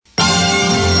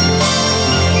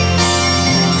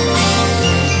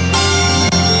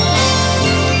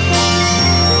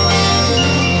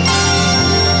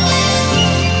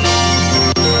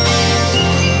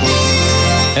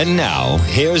And now,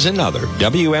 here's another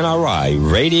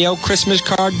WNRI Radio Christmas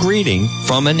card greeting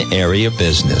from an area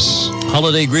business.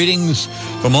 Holiday greetings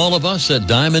from all of us at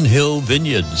Diamond Hill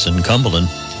Vineyards in Cumberland.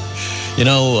 You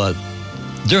know,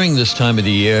 during this time of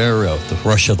the year, the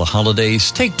rush of the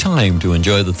holidays, take time to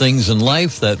enjoy the things in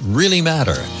life that really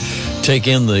matter. Take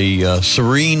in the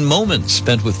serene moments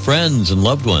spent with friends and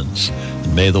loved ones.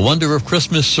 And may the wonder of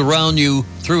Christmas surround you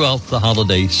throughout the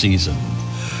holiday season.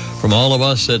 From all of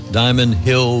us at Diamond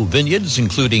Hill Vineyards,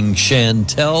 including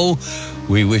Chantel,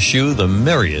 we wish you the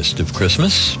merriest of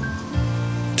Christmas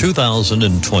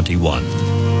 2021.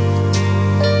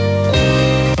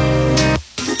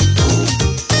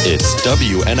 It's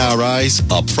WNRI's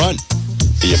Upfront.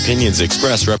 The opinions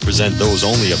expressed represent those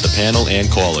only of the panel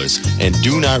and callers and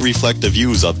do not reflect the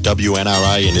views of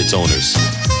WNRI and its owners.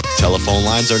 Telephone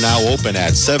lines are now open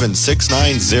at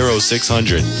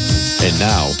 769-0600. And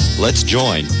now, let's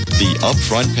join the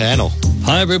Upfront panel.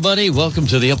 Hi, everybody. Welcome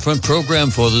to the Upfront program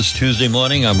for this Tuesday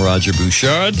morning. I'm Roger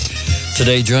Bouchard.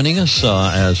 Today joining us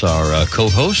as our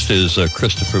co-host is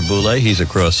Christopher Boulay. He's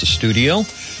across the studio.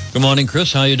 Good morning,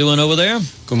 Chris. How you doing over there?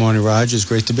 Good morning, Roger. It's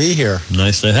great to be here.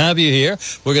 Nice to have you here.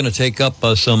 We're going to take up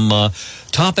some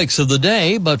topics of the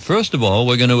day, but first of all,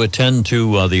 we're going to attend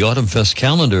to the Autumn Fest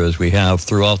calendar as we have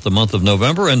throughout the month of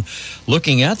November. And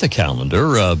looking at the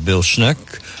calendar, Bill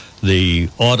Schneck, the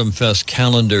Autumn Fest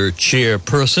calendar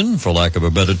chairperson, for lack of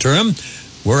a better term,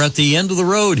 we're at the end of the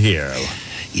road here.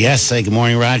 Yes. Good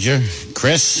morning, Roger.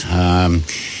 Chris.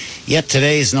 Yep,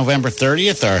 today is November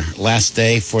 30th, our last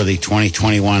day for the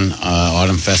 2021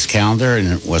 Autumn Fest calendar, and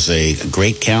it was a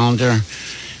great calendar,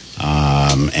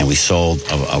 and we sold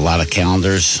a lot of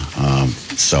calendars,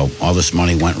 so all this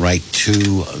money went right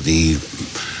to the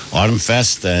Autumn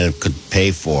Fest. Could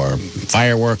pay for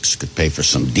fireworks, could pay for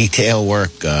some detail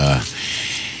work,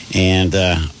 and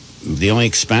the only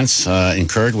expense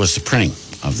incurred was the printing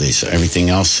of these. Everything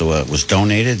else was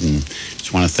donated, and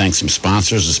just want to thank some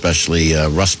sponsors, especially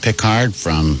Russ Pickard,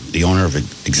 from the owner of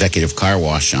Executive Car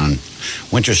Wash on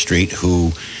Winter Street,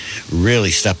 who really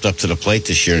stepped up to the plate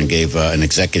this year and gave an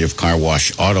Executive Car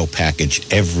Wash auto package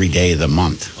every day of the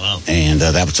month. Wow. And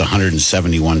that was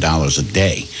 $171 a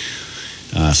day.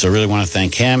 So I really want to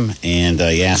thank him, and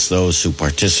I ask those who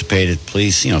participated,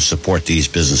 please, support these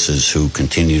businesses who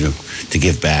continue to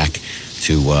give back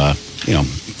to,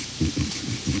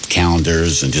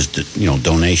 calendars and just,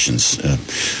 donations.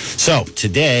 So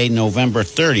today, November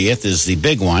 30th, is the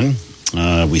big one.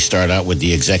 We start out with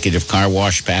the Executive Car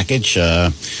Wash package,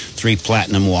 3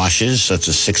 platinum washes. That's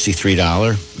a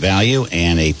 $63 value,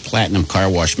 and a platinum car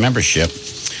wash membership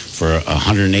for a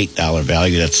 $108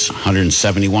 value. That's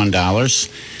 $171.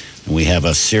 And we have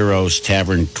a Ciro's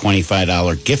Tavern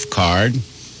 $25 gift card.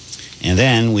 And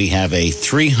then we have a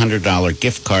 $300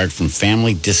 gift card from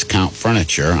Family Discount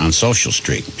Furniture on Social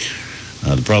Street.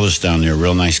 The brothers down there,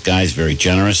 real nice guys, very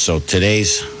generous. So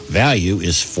today's value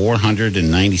is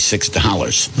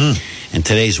 $496. And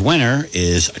today's winner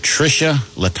is Tricia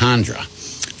Latondra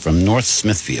from North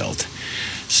Smithfield.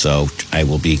 So I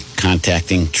will be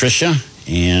contacting Tricia,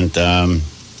 and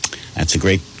that's a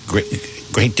great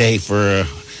day for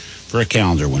a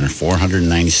calendar winner,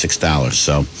 $496.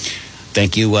 So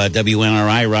thank you,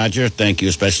 WNRI, Roger. Thank you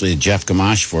especially to Jeff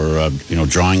Gamache for,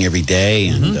 drawing every day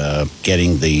and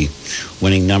getting the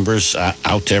winning numbers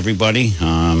out to everybody.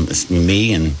 It's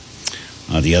me and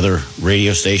the other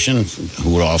radio station who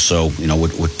would also,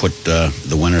 would put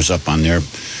the winners up on their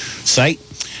site.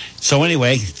 So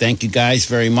anyway, thank you guys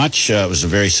very much. It was a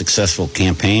very successful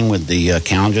campaign with the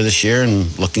calendar this year, and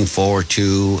looking forward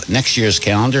to next year's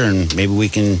calendar, and maybe we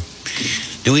can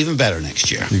do even better next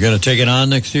year. You're going to take it on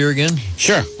next year again?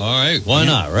 Sure. All right. Why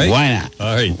not, right? Why not?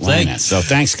 All right. Thanks. So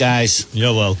thanks, guys.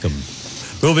 You're welcome.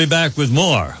 We'll be back with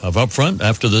more of Upfront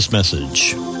after this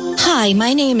message. Hi,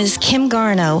 my name is Kim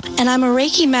Garno, and I'm a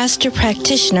Reiki Master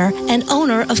Practitioner and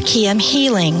owner of Kiem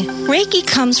Healing. Reiki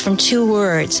comes from 2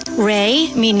 words, Rei,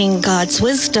 meaning God's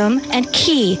wisdom, and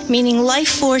Ki, meaning life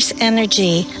force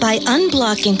energy. By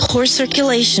unblocking poor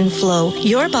circulation flow,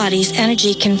 your body's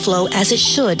energy can flow as it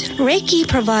should. Reiki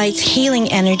provides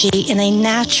healing energy in a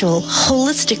natural,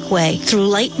 holistic way through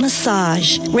light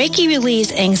massage. Reiki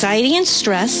relieves anxiety and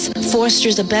stress,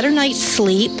 fosters a better night's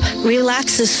sleep,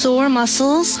 relaxes sore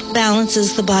muscles,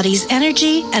 balances the body's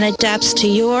energy, and adapts to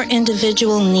your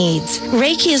individual needs.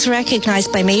 Reiki is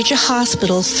recognized by major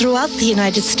hospitals throughout the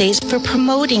United States for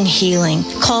promoting healing.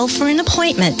 Call for an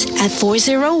appointment at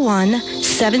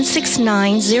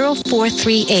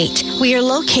 401-769-0438. We are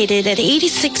located at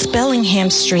 86 Bellingham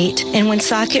Street in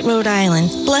Woonsocket, Rhode Island.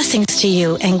 Blessings to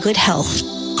you and good health.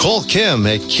 Call Kim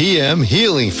at KM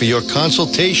Healing for your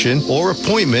consultation or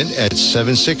appointment at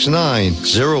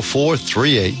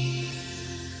 769-0438.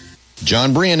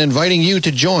 John Brian inviting you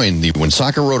to join the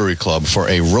Woonsocket Rotary Club for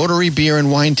a Rotary beer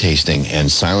and wine tasting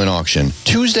and silent auction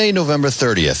Tuesday, November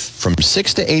 30th from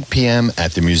 6 to 8 p.m.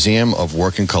 at the Museum of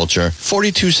Work and Culture,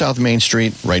 42 South Main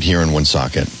Street, right here in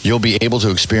Woonsocket. You'll be able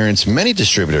to experience many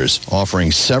distributors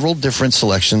offering several different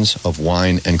selections of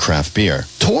wine and craft beer.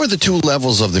 Tour the 2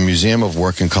 levels of the Museum of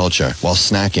Work and Culture while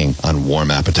snacking on warm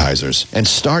appetizers. And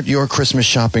start your Christmas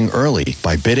shopping early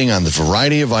by bidding on the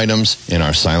variety of items in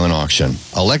our silent auction.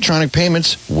 Electronic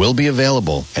payments will be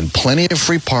available and plenty of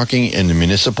free parking in the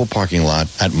municipal parking lot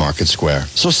at Market Square.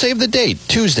 So save the date,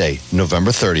 Tuesday,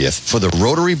 November 30th, for the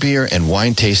Rotary Beer and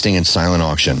Wine Tasting and Silent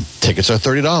Auction. Tickets are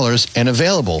 $30 and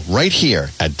available right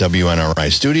here at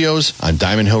WNRI Studios on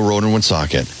Diamond Hill Road in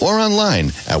Woonsocket or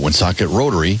online at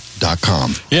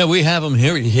Woonsocketrotary.com. Yeah, we have them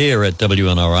here at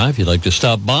WNRI. If you'd like to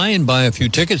stop by and buy a few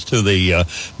tickets to the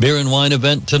beer and wine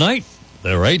event tonight,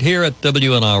 they're right here at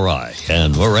WNRI,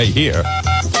 and we're right here.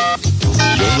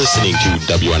 You're listening to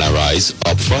WNRI's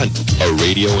Upfront, a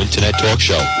radio internet talk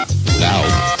show. Now,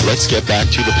 let's get back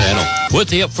to the panel. With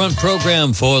the Upfront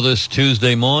program for this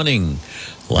Tuesday morning,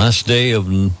 last day of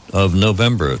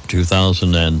November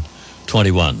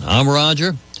 2021. I'm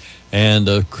Roger,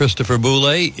 and Christopher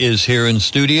Boulay is here in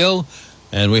studio,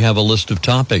 and we have a list of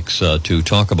topics to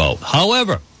talk about.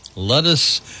 However, let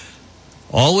us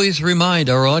always remind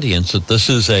our audience that this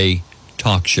is a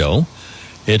talk show.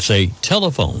 It's a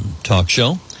telephone talk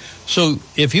show. So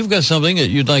if you've got something that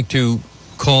you'd like to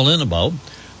call in about,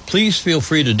 please feel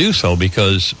free to do so,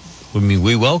 because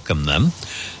we welcome them.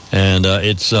 And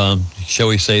it's, shall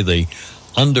we say, the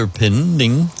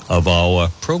underpinning of our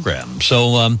program.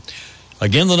 So,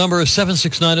 again, the number is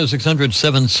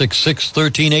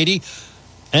 769-0600-766-1380.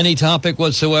 Any topic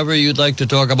whatsoever you'd like to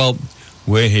talk about,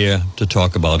 we're here to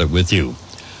talk about it with you.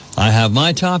 I have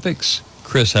my topics.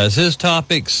 Chris has his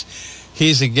topics.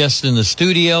 He's a guest in the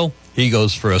studio. He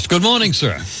goes first. Good morning,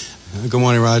 sir. Good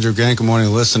morning, Roger. Grant. Good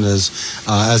morning, listeners.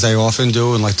 As I often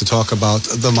do, and like to talk about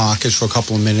the markets for a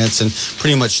couple of minutes, and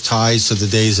pretty much ties to the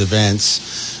day's events.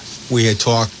 We had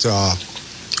talked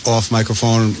off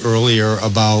microphone earlier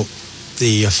about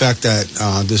the effect that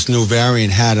this new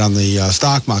variant had on the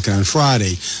stock market on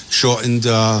Friday. Shortened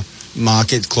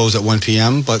market closed at 1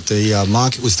 p.m., but the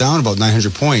market was down about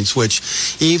 900 points, which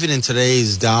even in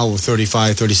today's Dow of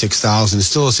 36,000 is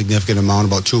still a significant amount,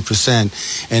 about 2%.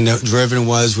 And the driven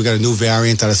was, we got a new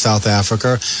variant out of South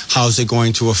Africa. How's it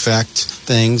going to affect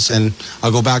things? And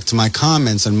I'll go back to my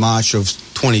comments in March of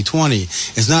 2020.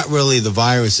 It's not really the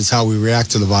virus, it's how we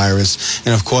react to the virus.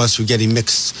 And of course, we're getting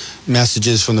mixed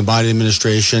messages from the Biden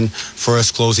administration,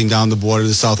 first closing down the border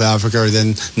to South Africa,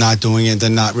 then not doing it,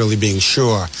 then not really being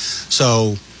sure.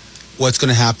 So what's going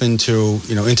to happen to,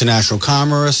 international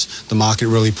commerce? The market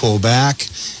really pulled back.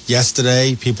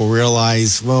 Yesterday, people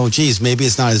realized, well, geez, maybe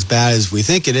it's not as bad as we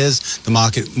think it is. The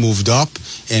market moved up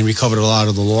and recovered a lot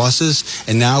of the losses.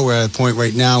 And now we're at a point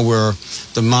right now where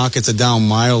the markets are down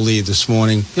mildly this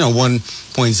morning,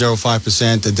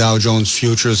 1.05%. The Dow Jones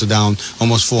futures are down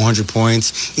almost 400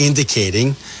 points,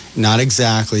 indicating, not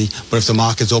exactly, but if the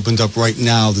markets opened up right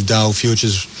now, the Dow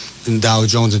futures and Dow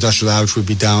Jones Industrial Average would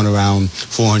be down around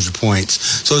 400 points.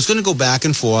 So it's going to go back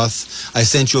and forth. I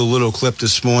sent you a little clip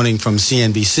this morning from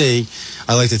CNBC.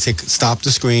 I like to stop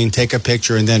the screen, take a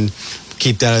picture, and then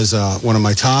keep that as one of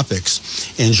my topics.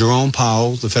 And Jerome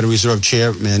Powell, the Federal Reserve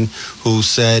Chairman, who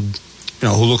said,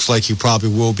 who looks like he probably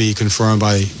will be confirmed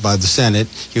by the Senate.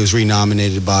 He was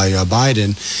renominated by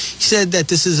Biden. He said that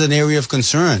this is an area of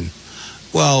concern.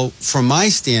 Well, from my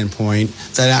standpoint,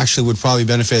 that actually would probably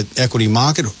benefit equity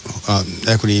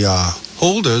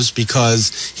holders,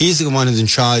 because he's the one who's in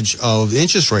charge of the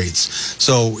interest rates.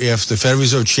 So if the Federal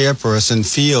Reserve Chairperson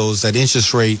feels that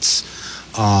interest rates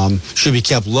should be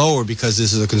kept lower because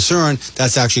this is a concern,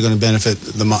 that's actually going to benefit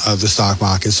the stock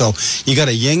market. So you got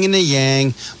a yin and a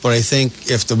yang, but I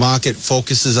think if the market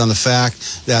focuses on the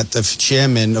fact that the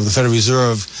chairman of the Federal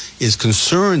Reserve is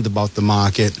concerned about the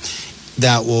market,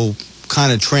 that will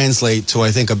kind of translate to,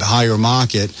 I think, a higher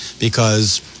market,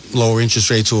 because lower interest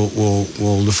rates will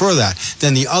defer that.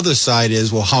 Then the other side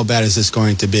is, well, how bad is this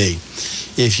going to be?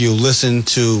 If you listen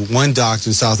to one doctor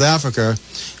in South Africa,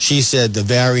 she said the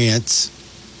variant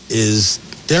is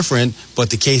different, but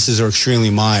the cases are extremely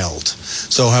mild.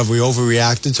 So have we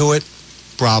overreacted to it?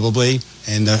 Probably,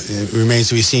 and it remains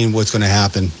to be seen what's going to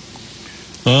happen.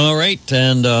 All right,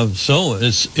 and so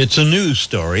it's a news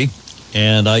story,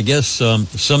 and I guess some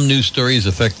news stories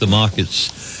affect the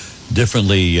markets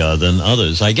differently than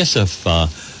others. I guess if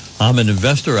I'm an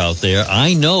investor out there.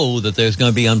 I know that there's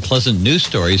going to be unpleasant news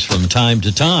stories from time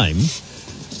to time,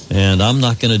 and I'm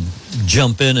not going to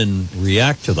jump in and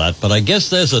react to that. But I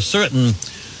guess there's a certain,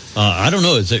 I don't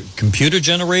know, is it computer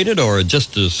generated or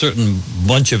just a certain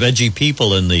bunch of edgy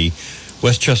people in the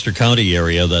Westchester County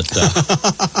area that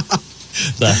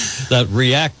that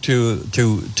react to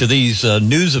these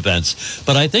news events?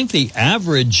 But I think the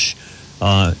average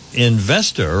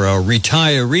investor or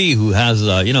retiree who has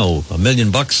 $1 million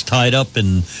bucks tied up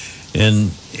in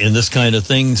this kind of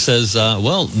thing says,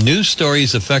 well, news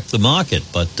stories affect the market,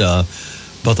 but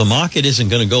the market isn't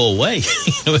going to go away.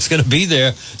 It's going to be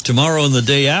there tomorrow and the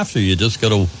day after. You just got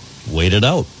to wait it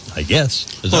out, I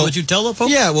guess. Is that what you tell the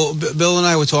folks? Yeah, well, Bill and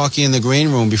I were talking in the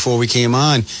green room before we came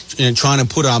on and trying to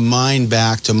put our mind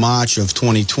back to March of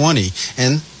 2020.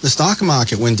 And the stock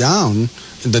market went down.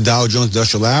 The Dow Jones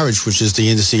Industrial Average, which is the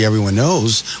index everyone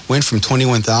knows, went from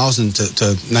 21,000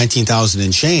 to 19,000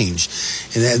 and change.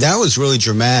 And that was really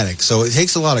dramatic. So it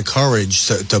takes a lot of courage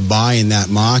to buy in that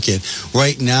market.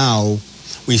 Right now,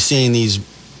 we're seeing these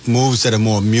moves that are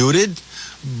more muted,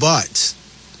 but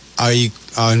are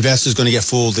investors going to get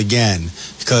fooled again?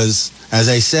 Because, as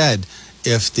I said,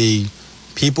 if the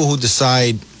people who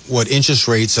decide what interest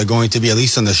rates are going to be, at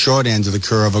least on the short end of the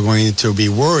curve, are going to be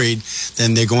worried,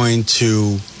 then they're going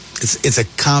to, it's a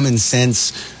common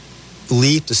sense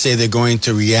leap to say they're going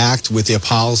to react with their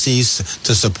policies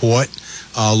to support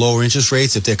lower interest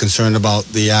rates if they're concerned about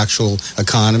the actual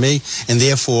economy. And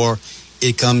therefore,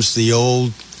 it comes to the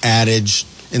old adage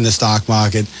in the stock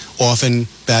market, often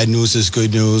bad news is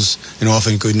good news, and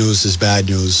often good news is bad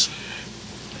news.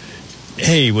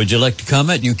 Hey, would you like to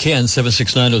comment? You can,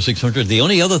 769-0600. The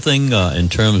only other thing in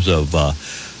terms of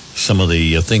some of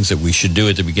the things that we should do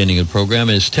at the beginning of the program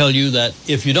is tell you that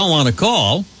if you don't want to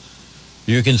call,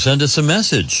 you can send us a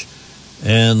message.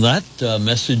 And that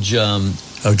message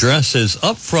address is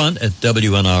upfront at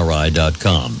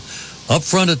WNRI.com.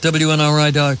 Upfront at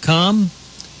WNRI.com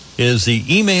is the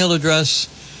email address,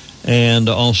 and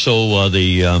also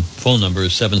the phone number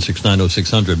is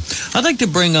 769-0600. I'd like to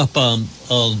bring up a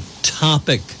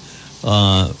topic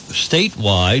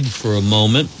statewide for a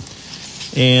moment,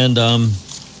 and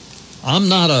I'm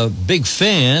not a big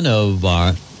fan of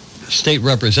our state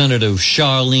representative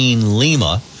Charlene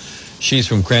Lima. She's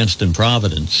from Cranston,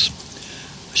 Providence.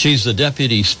 She's the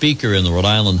deputy speaker in the Rhode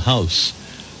Island House.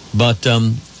 But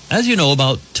as you know,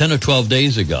 about 10 or 12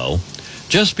 days ago,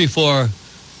 just before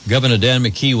Governor Dan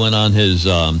McKee went on his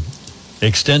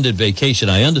extended vacation,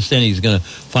 I understand he's going to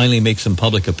finally make some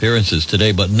public appearances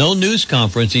today, but no news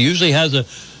conference. He usually has a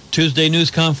Tuesday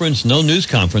news conference, no news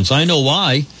conference. I know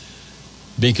why,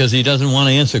 because he doesn't want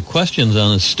to answer questions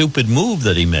on a stupid move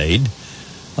that he made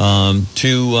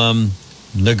to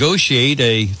negotiate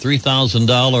a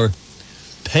 $3,000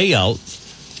 payout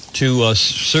to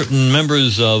certain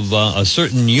members of a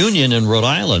certain union in Rhode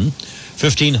Island,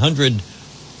 1,500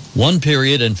 one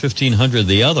period and 1,500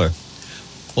 the other.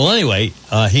 Well, anyway,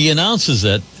 he announces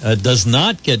it. Does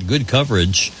not get good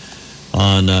coverage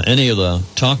on any of the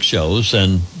talk shows,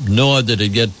 and nor did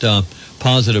it get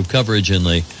positive coverage in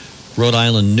the Rhode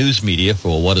Island news media,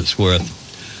 for what it's worth.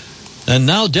 And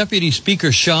now Deputy Speaker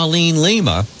Charlene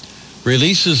Lima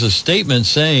releases a statement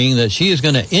saying that she is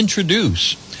going to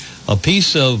introduce a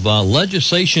piece of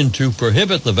legislation to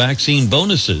prohibit the vaccine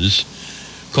bonuses,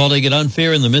 calling it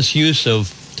unfair and the misuse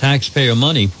of taxpayer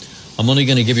money. I'm only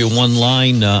going to give you one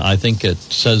line. I think it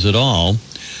says it all.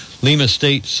 Lima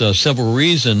states several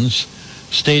reasons,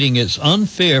 stating it's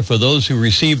unfair for those who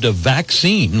received a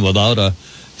vaccine without a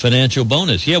financial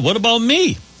bonus. Yeah, what about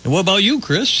me? And what about you,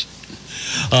 Chris?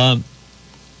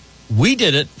 We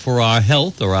did it for our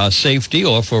health or our safety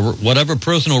or for whatever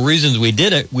personal reasons we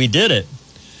did it.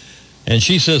 And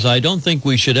she says, I don't think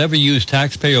we should ever use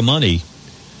taxpayer money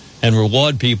and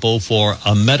reward people for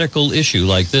a medical issue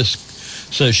like this,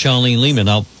 says Charlene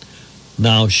Lima.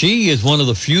 Now she is one of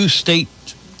the few state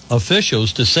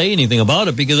officials to say anything about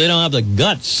it because they don't have the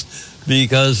guts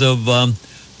because of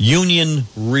union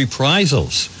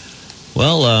reprisals.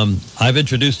 Well, I've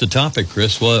introduced the topic,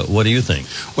 Chris. What do you think?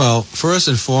 Well, first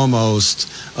and foremost,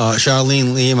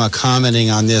 Charlene Lima commenting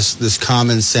on this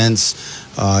common sense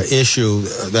issue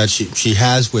that she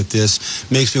has with this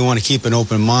makes me want to keep an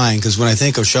open mind, because when I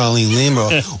think of Charlene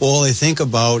Lima, all I think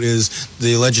about is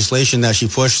the legislation that she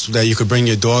pushed that you could bring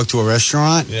your dog to a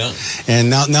restaurant. Yeah. And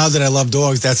now that I love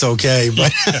dogs, that's okay.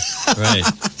 But right.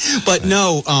 But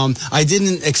no, I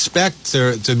didn't expect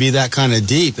there to be that kind of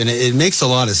deep, and it makes a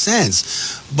lot of sense.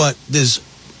 But the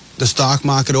stock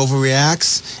market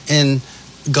overreacts, and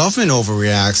government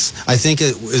overreacts. I think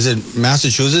is it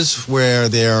Massachusetts where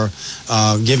they're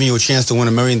giving you a chance to win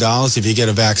 $1 million if you get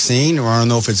a vaccine, or I don't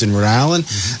know if it's in Rhode Island.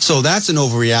 So that's an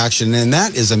overreaction, and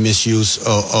that is a misuse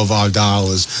of our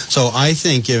dollars. So I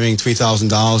think giving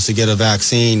 $3,000 to get a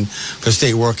vaccine for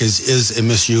state workers is a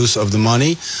misuse of the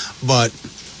money. But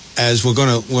as we're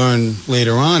going to learn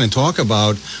later on and talk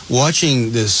about,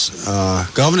 watching this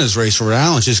governor's race for Rhode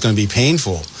Island is just going to be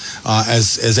painful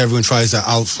as everyone tries to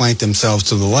outflank themselves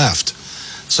to the left.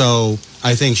 So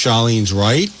I think Charlene's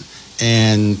right,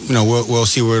 and we'll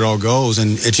see where it all goes.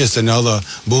 And it's just another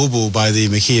boo-boo by the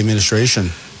McKee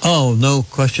administration. Oh, no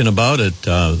question about it.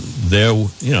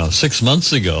 6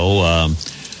 months ago, I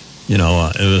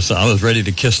was ready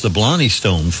to kiss the Blarney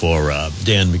Stone for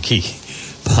Dan McKee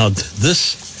about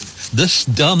this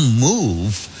dumb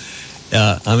move.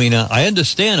 I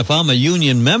understand if I'm a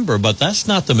union member, but that's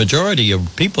not the majority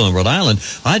of people in Rhode Island.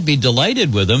 I'd be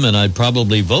delighted with him, and I'd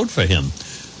probably vote for him.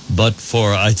 But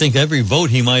for, I think, every vote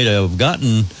he might have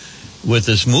gotten with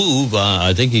this move,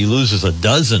 I think he loses a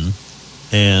dozen.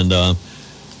 And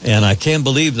I can't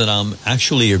believe that I'm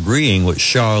actually agreeing with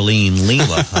Charlene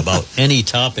Lima about any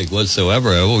topic whatsoever.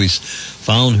 I've always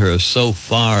found her so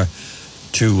far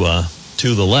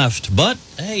to the left. But,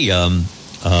 hey,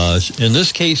 in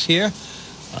this case here,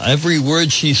 every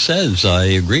word she says I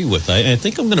agree with. I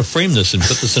think I'm going to frame this and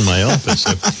put this in my office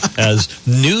as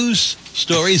news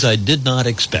stories I did not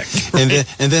expect. Right?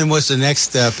 And then what's the next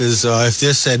step is if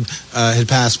this had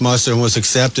passed muster and was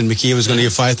accepted, McKee was going to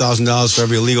give $5,000 for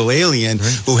every illegal alien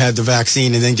who had the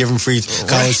vaccine, and then give them free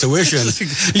college tuition.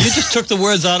 You just took the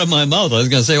words out of my mouth. I was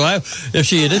going to say, well, if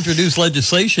she had introduced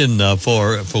legislation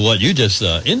for what you just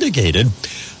indicated,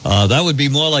 that would be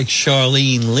more like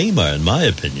Charlene Lima, in my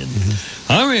opinion.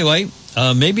 Anyway,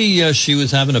 maybe she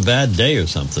was having a bad day or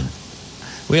something.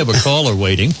 We have a caller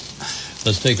waiting.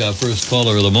 Let's take our first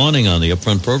caller of the morning on the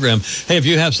Upfront program. Hey, if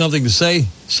you have something to say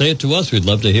it to us. We'd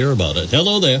love to hear about it.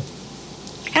 Hello there.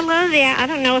 Hello there. I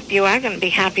don't know if you are going to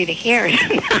be happy to hear it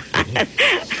or not.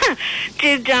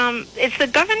 Is the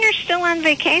governor still on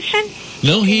vacation?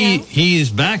 No, he is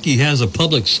back. He has a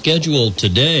public schedule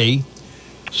today.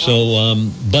 So,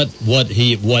 but what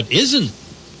isn't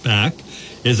back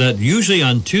is that usually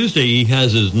on Tuesday he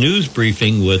has his news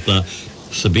briefing with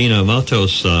Sabina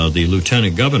Matos, the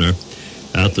lieutenant governor,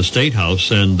 at the State House,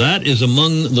 and that is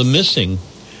among the missing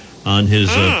on his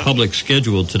public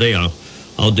schedule today.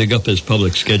 I'll dig up his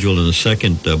public schedule in a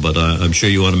second, but I'm sure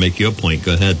you want to make your point.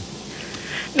 Go ahead.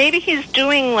 Maybe he's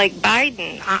doing like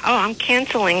Biden. I'm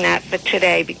canceling that for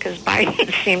today because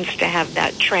Biden seems to have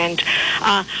that trend.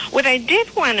 What I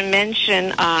did want to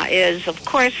mention is, of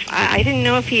course, I didn't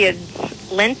know if he had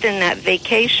lent in that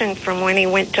vacation from when he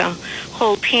went to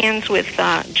hold hands with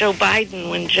Joe Biden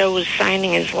when Joe was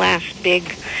signing his last big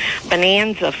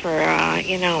bonanza for,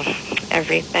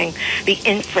 everything, the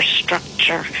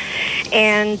infrastructure.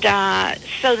 And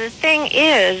so the thing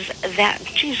is that,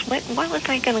 what was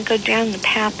I going to go down the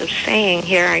path of saying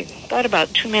here? I thought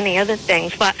about too many other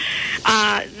things. But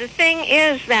the thing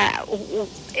is that,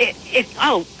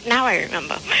 now I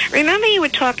remember. Remember you were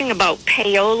talking about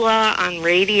payola on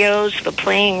radios for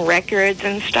playing records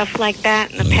and stuff like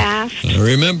that in the past? I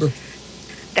remember.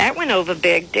 That went over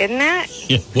big, didn't it?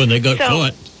 Yeah, when they got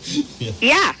caught.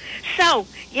 Yeah. So,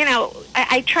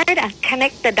 I try to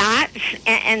connect the dots,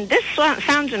 and this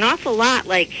sounds an awful lot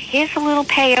like, here's a little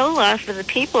payola for the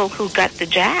people who got the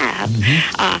jab.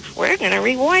 We're going to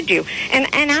reward you. And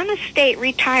I'm a state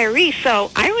retiree,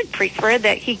 so I would prefer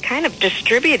that he kind of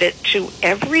distribute it to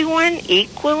everyone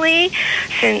equally,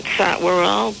 since we're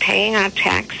all paying our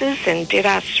taxes and did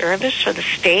our service for the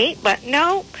state. But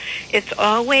no, it's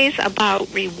always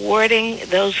about rewarding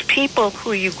those people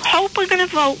who you hope are going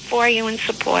to vote for you and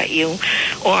support you,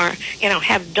 or,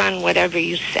 have done whatever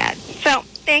you said. So,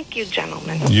 thank you,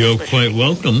 gentlemen. You're quite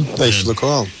welcome. Thanks for the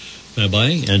call.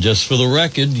 Bye-bye. And just for the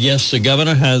record, yes, the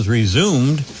governor has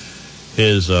resumed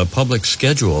his public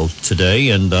schedule today,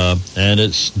 and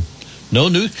it's no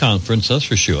news conference, that's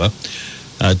for sure.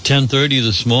 At 10:30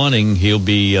 this morning, he'll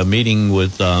be meeting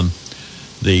with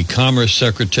the Commerce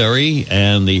Secretary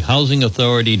and the Housing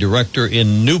Authority Director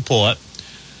in Newport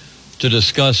to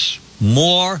discuss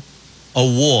more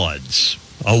awards.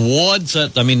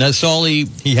 That's all he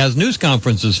has news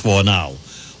conferences for now.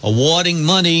 Awarding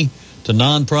money to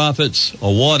nonprofits,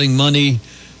 awarding money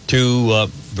to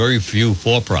very few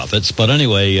for-profits. But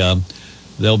anyway,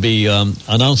 they'll be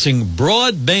announcing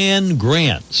broadband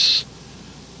grants.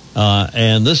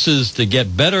 And this is to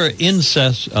get better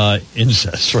incest,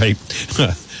 right?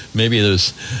 Maybe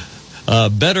there's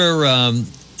better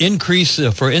increase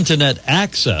for internet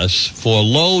access for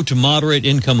low to moderate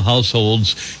income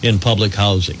households in public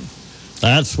housing.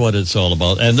 That's what it's all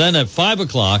about. And then at 5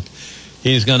 o'clock,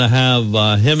 he's going to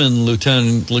have him and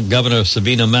Lieutenant Governor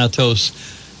Sabina Matos,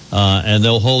 and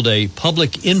they'll hold a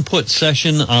public input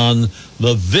session on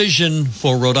the vision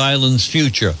for Rhode Island's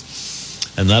future.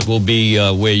 And that will be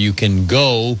where you can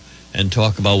go and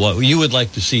talk about what you would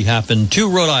like to see happen to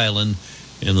Rhode Island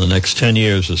in the next 10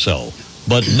 years or so.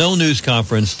 But no news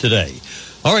conference today.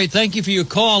 All right, thank you for your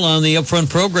call on the Upfront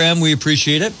program. We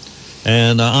appreciate it.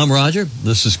 And I'm Roger.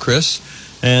 This is Chris.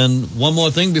 And one more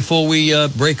thing before we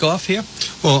break off here.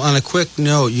 Well, on a quick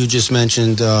note, you just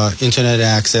mentioned internet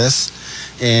access,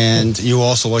 and you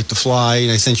also like to fly.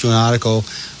 And I sent you an article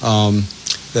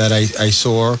that I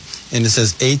saw, and it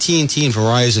says AT&T and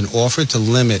Verizon offered to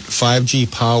limit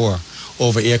 5G power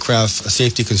over aircraft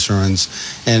safety concerns.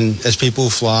 And as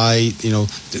people fly,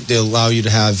 they allow you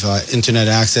to have internet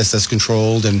access that's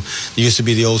controlled. And there used to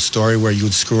be the old story where you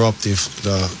would screw up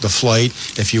the flight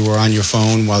if you were on your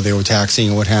phone while they were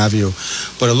taxiing or what have you.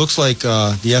 But it looks like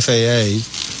the FAA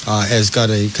has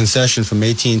got a concession from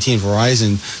AT&T and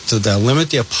Verizon to limit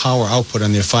their power output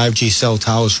on their 5G cell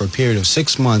towers for a period of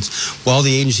 6 months while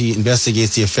the agency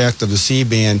investigates the effect of the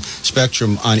C-band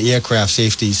spectrum on aircraft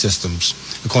safety systems,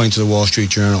 according to the Wall Street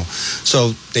Journal.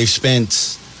 So they've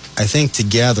spent, I think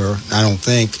together, I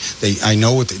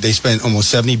know they spent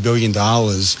almost $70 billion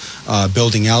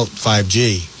building out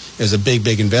 5G. It's a big,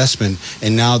 big investment,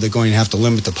 and now they're going to have to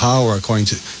limit the power, according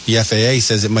to the FAA,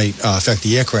 says it might affect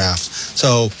the aircraft.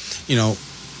 So,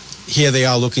 here they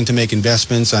are looking to make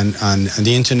investments on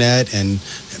the internet and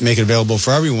make it available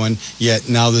for everyone, yet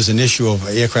now there's an issue of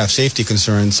aircraft safety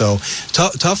concerns. So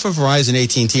tough for Verizon and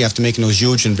AT&T after making those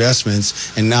huge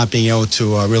investments and not being able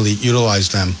to really utilize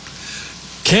them.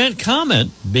 Can't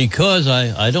comment because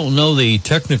I don't know the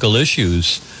technical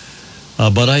issues,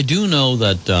 but I do know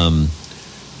that,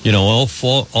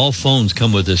 all phones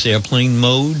come with this airplane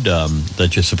mode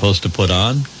that you're supposed to put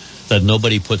on, that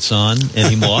nobody puts on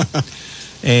anymore.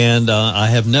 And I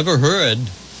have never heard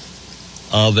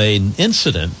of an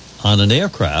incident on an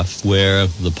aircraft where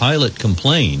the pilot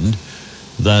complained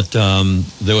that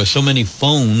there were so many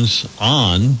phones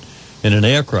on in an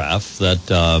aircraft that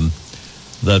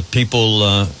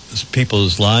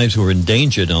people's lives were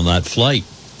endangered on that flight.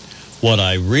 What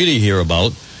I really hear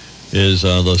about is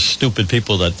the stupid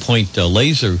people that point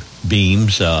laser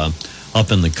beams up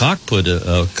in the cockpit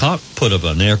of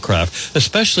an aircraft,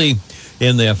 especially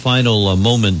in their final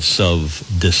moments of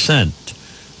descent.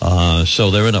 So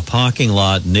they're in a parking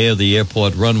lot near the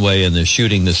airport runway, and they're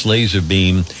shooting this laser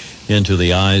beam into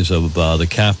the eyes of the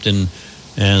captain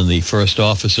and the first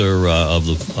officer of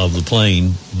the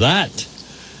plane. That,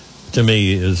 to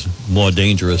me, is more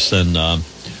dangerous than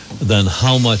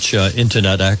how much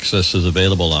internet access is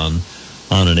available on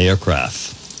an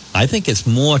aircraft. I think it's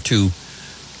more to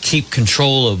keep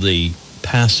control of the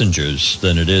passengers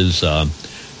than it is a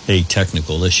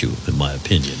technical issue, in my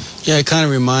opinion. Yeah, it kind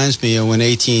of reminds me of when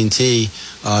AT&T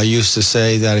used to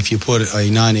say that if you put a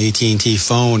non-AT&T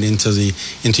phone into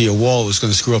your wall, it was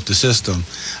going to screw up the system.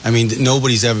 I mean,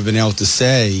 nobody's ever been able to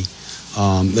say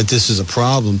that this is a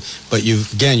problem, but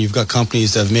you've got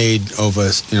companies that have made over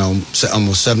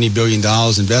almost $70 billion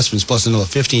investments plus another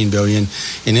 $15 billion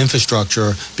in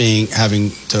infrastructure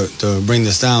having to bring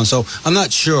this down. So I'm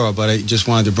not sure, but I just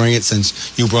wanted to bring it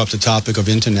since you brought up the topic of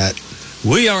internet.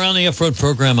 We are on the Upfront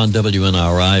program on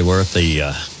WNRI. We're at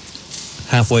the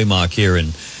halfway mark here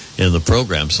in the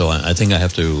program, so I think I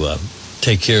have to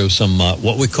take care of some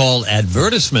what we call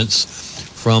advertisements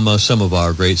from some of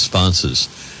our great sponsors.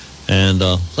 And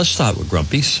let's start with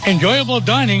Grumpy's. Enjoyable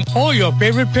dining or your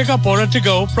favorite pickup order to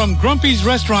go from Grumpy's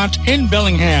Restaurant in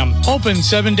Bellingham. Open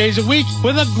 7 days a week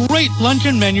with a great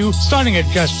luncheon menu starting at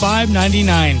just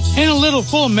 $5.99. And a little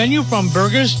full menu from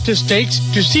burgers to steaks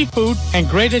to seafood and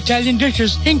great Italian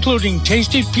dishes, including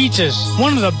tasty pizzas.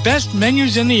 One of the best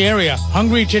menus in the area.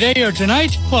 Hungry today or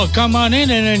tonight? Well, come on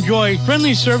in and enjoy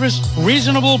friendly service,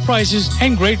 reasonable prices,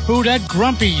 and great food at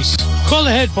Grumpy's. Call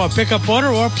ahead for a pickup order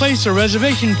or place a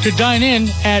reservation to dine in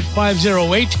at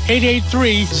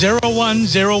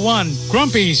 508-883-0101.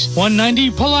 Grumpy's,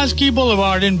 190 Pulaski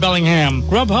Boulevard in Bellingham.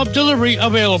 Grubhub delivery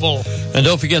available. And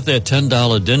don't forget their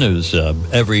 $10 dinners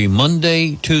every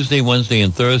Monday, Tuesday, Wednesday,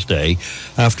 and Thursday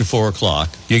after 4 o'clock.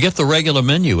 You get the regular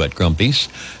menu at Grumpy's,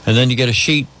 and then you get a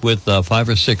sheet with 5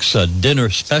 or 6 dinner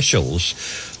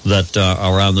specials that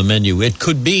are on the menu. It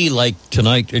could be like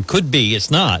tonight. It could be. It's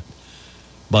not.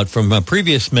 But from a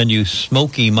previous menu,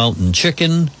 Smoky Mountain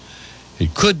Chicken.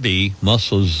 It could be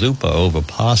mussel zuppa over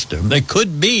pasta. It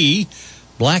could be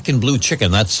black and blue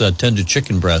chicken. That's tender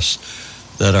chicken breasts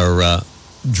that are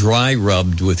dry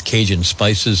rubbed with Cajun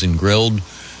spices and grilled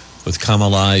with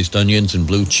caramelized onions and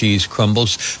blue cheese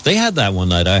crumbles. They had that one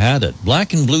night. I had it.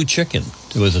 Black and blue chicken.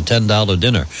 It was a $10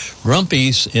 dinner.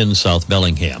 Grumpy's in South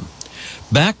Bellingham.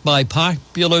 Back by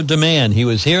popular demand. He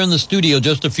was here in the studio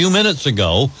just a few minutes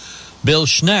ago, Bill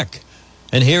Schneck.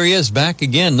 And here he is back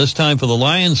again, this time for the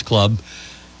Lions Club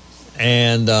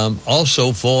and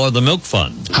also for the Milk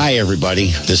Fund. Hi,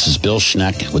 everybody. This is Bill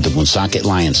Schneck with the Woonsocket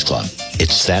Lions Club.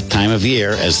 It's that time of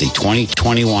year as the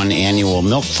 2021 annual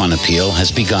Milk Fund appeal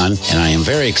has begun, and I am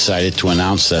very excited to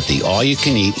announce that the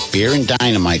all-you-can-eat Beer and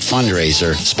Dynamite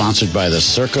fundraiser sponsored by the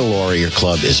Circle Laurier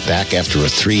Club is back after a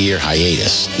 3-year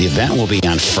hiatus. The event will be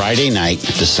on Friday night,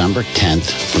 December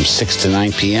 10th from 6 to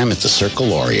 9 p.m. at the Circle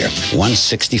Laurier,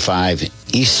 165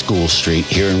 East School Street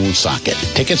here in Woonsocket.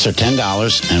 Tickets are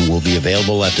 $10 and will be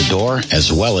available at the door as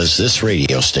well as this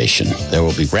radio station. There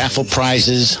will be raffle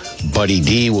prizes. Buddy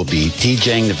D will be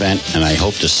DJing the event, and I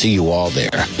hope to see you all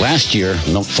there. Last year,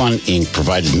 Milk Fund Inc.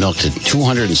 provided milk to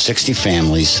 260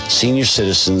 families, senior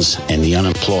citizens, and the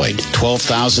unemployed.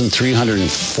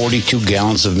 12,342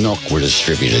 gallons of milk were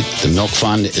distributed. The Milk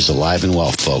Fund is alive and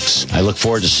well, folks. I look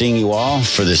forward to seeing you all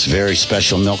for this very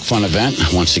special Milk Fund event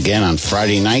once again on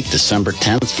Friday night, December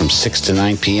 10th from 6 to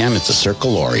 9 p.m. at the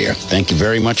Circle Laurier. Thank you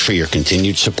very much for your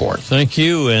continued support. Thank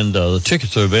you, and the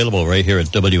tickets are available right here at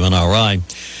WNRI.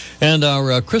 And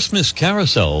our Christmas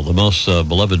Carousel, the most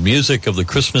beloved music of the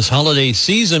Christmas holiday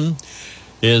season,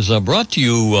 is brought to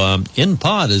you in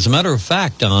part, as a matter of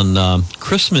fact, on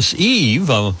Christmas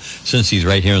Eve, since he's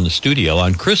right here in the studio,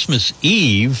 on Christmas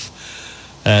Eve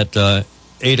at 8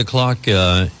 o'clock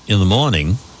in the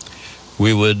morning,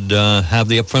 we would have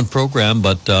the upfront program,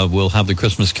 but we'll have the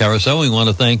Christmas Carousel. We want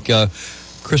to thank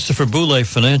Christopher Boulay,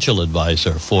 Financial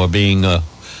Advisor, for being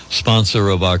sponsor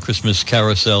of our Christmas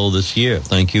Carousel this year.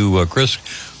 Thank you, Chris.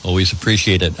 Always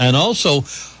appreciate it. And also,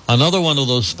 another one of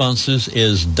those sponsors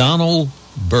is Donald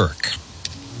Burke.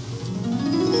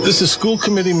 This is School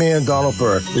Committee Man Donald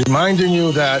Burke, reminding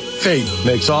you that faith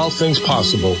makes all things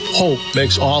possible, hope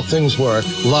makes all things work,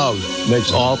 love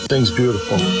makes all things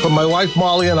beautiful. For my wife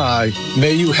Molly and I,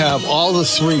 may you have all the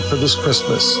three for this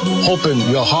Christmas, hoping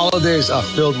your holidays are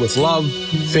filled with love,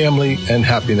 family, and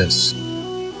happiness.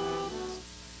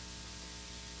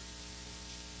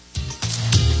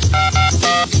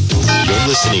 You're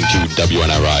listening to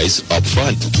WNRI's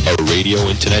Upfront, a radio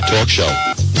internet talk show.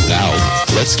 Now,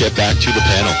 let's get back to the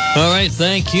panel. All right,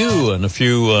 thank you. And a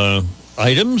few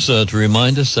items to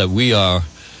remind us that we are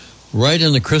right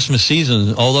in the Christmas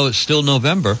season, although it's still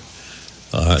November,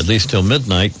 at least till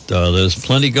midnight. There's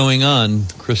plenty going on.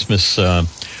 Christmas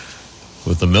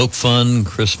with the Milk Fund,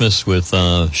 Christmas with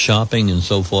shopping and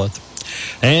so forth,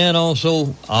 and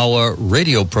also our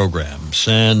radio programs.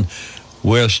 And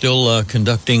we're still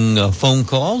conducting phone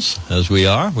calls, as we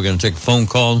are. We're going to take a phone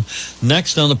call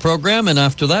next on the program, and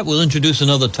after that, we'll introduce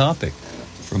another topic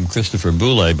from Christopher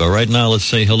Boulay. But right now, let's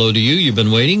say hello to you. You've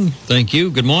been waiting. Thank you.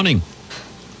 Good morning.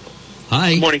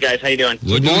 Hi. Good morning, guys. How you doing?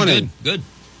 Good morning. Good.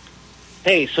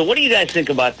 Hey, so what do you guys think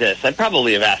about this? I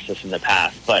probably have asked this in the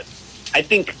past, but I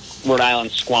think Rhode Island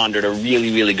squandered a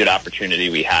really, really good opportunity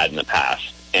we had in the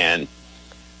past, and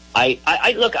I'm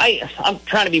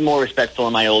trying to be more respectful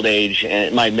in my old age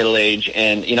and my middle age,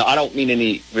 and I don't mean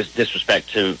any disrespect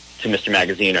to Mr.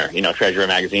 Magaziner, Treasurer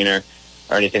Magaziner,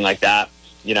 or anything like that,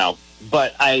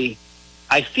 But I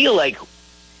feel like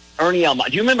Ernie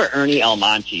Almonte. Do you remember Ernie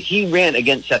Almonte? He ran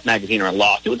against Seth Magaziner and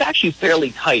lost. It was actually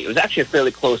fairly tight. It was actually a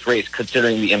fairly close race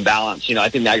considering the imbalance. I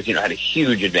think Magaziner had a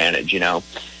huge advantage.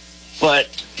 But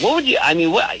what would you?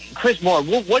 Chris Moore,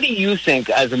 what do you think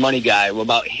as a money guy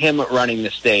about him running the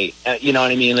state? You know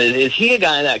what I mean? Is he a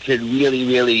guy that could really,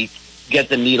 really get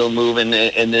the needle moving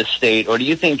in this state, or do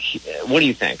you think? What do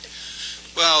you think?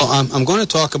 Well, I'm going to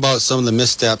talk about some of the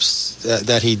missteps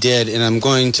that he did, and I'm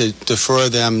going to defer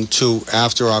them to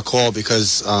after our call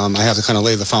because I have to kind of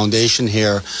lay the foundation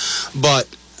here. But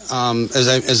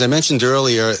as I mentioned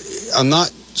earlier, I'm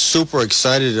not super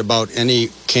excited about any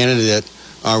candidate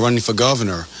running for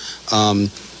governor.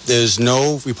 There's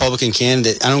no Republican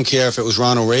candidate. I don't care if it was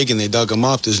Ronald Reagan, they dug him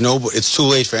up. It's too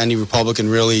late for any Republican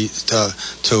really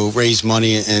to raise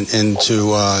money and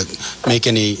to make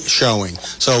any showing.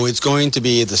 So it's going to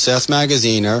be the Seth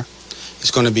Magaziner.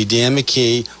 It's going to be Dan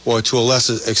McKee, or to a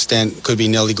lesser extent, could be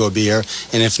Nellie Gorbea.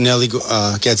 And if Nellie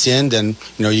gets in, then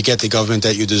you get the government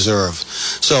that you deserve.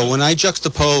 So when I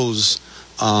juxtapose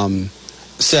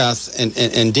Seth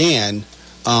and Dan,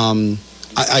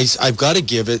 I've got to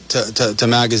give it to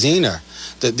Magaziner.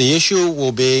 The issue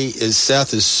will be is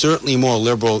Seth is certainly more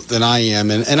liberal than I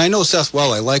am. And I know Seth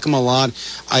well. I like him a lot.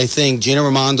 I think Gina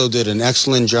Raimondo did an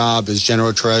excellent job as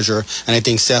general treasurer, and I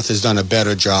think Seth has done a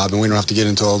better job, and we don't have to get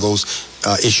into all those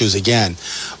issues again.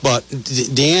 But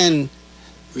Dan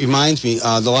reminds me,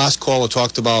 the last caller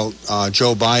talked about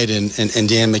Joe Biden and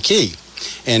Dan McKee,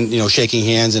 and, you know, shaking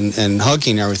hands and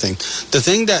hugging and everything. The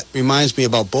thing that reminds me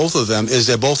about both of them is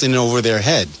they're both in over their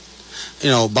head. You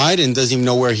know, Biden doesn't even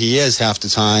know where he is half the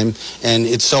time, and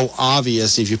it's so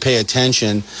obvious if you pay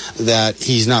attention that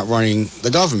he's not running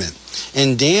the government.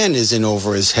 And Dan is in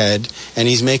over his head, and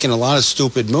he's making a lot of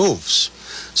stupid moves.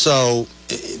 So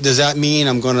does that mean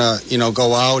I'm going to, you know,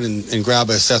 go out and grab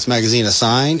a Seth Magazine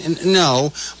sign?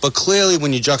 No, but clearly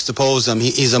when you juxtapose them,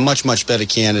 he's a much, much better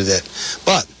candidate.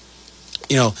 But,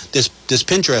 you know, this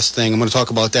Pinterest thing, I'm going to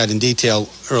talk about that in detail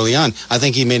early on. I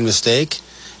think he made a mistake.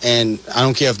 And I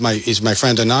don't care if he's my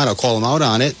friend or not, I'll call him out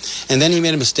on it. And then he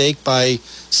made a mistake by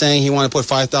saying he wanted to put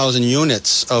 5,000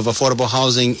 units of affordable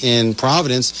housing in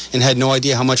Providence and had no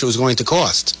idea how much it was going to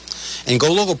cost. And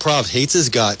Go Local Prov hates his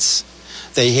guts.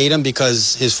 They hate him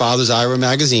because his father's Ira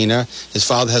Magaziner. His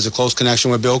father has a close connection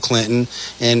with Bill Clinton.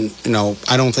 And, you know,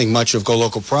 I don't think much of Go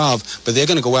Local Prov, but they're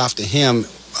going to go after him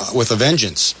with a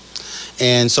vengeance.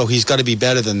 And so he's got to be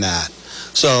better than that.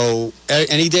 So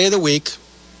any day of the week,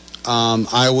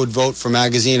 I would vote for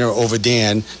Magaziner over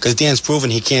Dan, because Dan's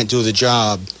proven he can't do the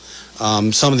job.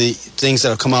 Some of the things that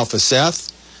have come out for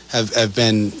Seth have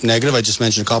been negative. I just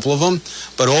mentioned a couple of them.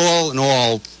 But all in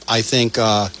all, I think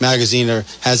Magaziner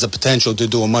has the potential to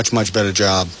do a much, much better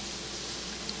job.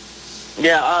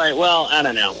 Yeah, all right. Well, I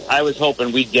don't know. I was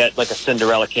hoping we'd get like a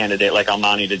Cinderella candidate like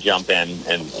Almani to jump in.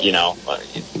 And, you know,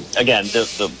 again,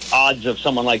 the odds of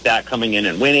someone like that coming in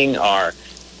and winning are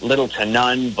little to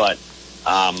none, but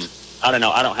I don't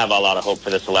know. I don't have a lot of hope for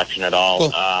this election at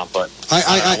all. Well, but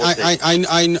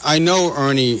I know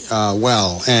Ernie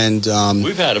well, and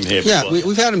we've had him here. Yeah,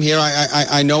 we've had him here.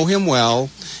 I know him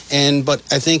well, but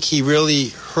I think he really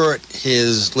hurt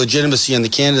his legitimacy in the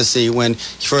candidacy when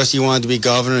first he wanted to be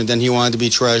governor and then he wanted to be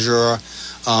treasurer.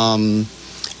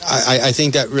 I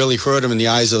think that really hurt him in the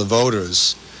eyes of the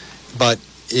voters. But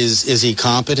is he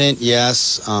competent?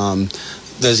 Yes.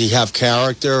 Does he have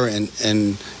character and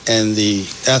the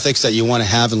ethics that you want to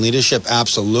have in leadership?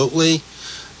 Absolutely.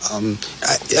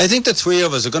 I think the three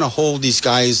of us are going to hold these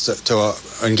guys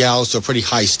and gals to a pretty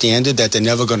high standard that they're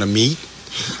never going to meet.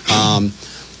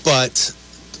 But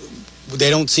they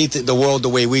don't see the world the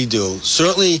way we do.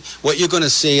 Certainly, what you're going to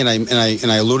see, and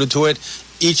I alluded to it,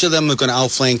 each of them are going to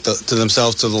outflank to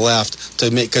themselves to the left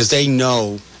because they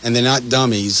know. And they're not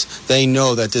dummies. They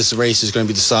know that this race is going to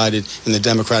be decided in the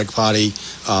Democratic Party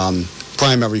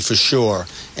primary for sure.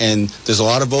 And there's a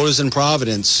lot of voters in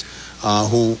Providence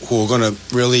who are going to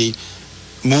really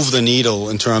move the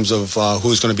needle in terms of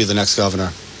who's going to be the next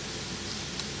governor.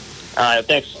 All right.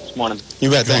 Thanks this morning. You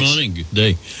bet. Good Thanks. morning. Good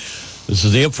day. This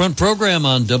is the Upfront program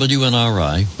on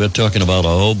WNRI. We're talking about a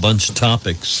whole bunch of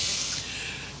topics.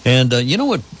 And you know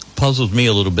what puzzles me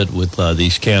a little bit with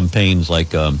these campaigns like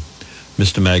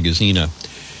Mr. Magaziner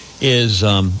is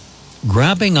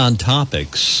grabbing on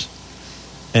topics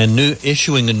and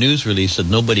issuing a news release that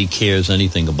nobody cares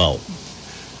anything about.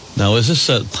 Now, is this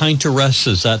Pinterest?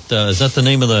 Is that the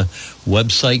name of the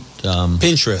website?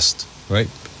 Pinterest. Right?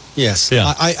 Yes.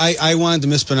 Yeah. I wanted to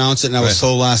mispronounce it, and I was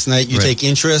told last night you take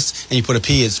interest and you put a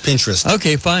P, it's Pinterest.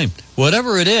 Okay, fine.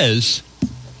 Whatever it is,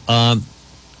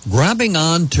 grabbing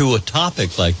on to a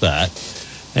topic like that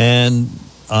and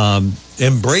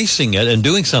embracing it and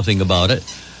doing something about it,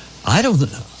 I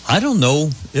don't know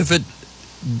if it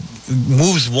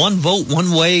moves one vote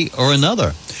one way or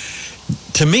another.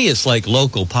 To me, it's like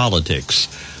local politics.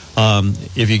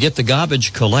 If you get the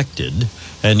garbage collected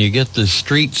and you get the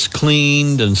streets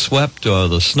cleaned and swept or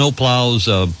the snowplows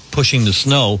pushing the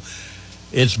snow,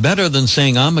 it's better than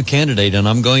saying I'm a candidate and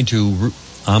I'm going to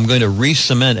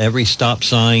re-cement every stop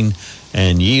sign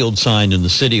and yield sign in the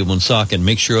city of Woonsocket and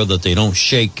make sure that they don't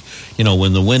shake,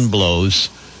 when the wind blows.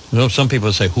 Some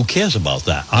people say, who cares about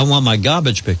that? I want my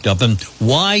garbage picked up. And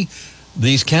why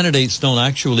these candidates don't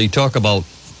actually talk about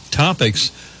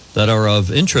topics that are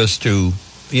of interest to,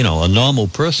 a normal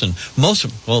person.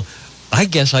 I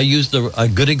guess I used a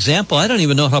good example. I don't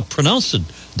even know how to pronounce the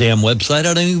damn website.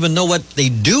 I don't even know what they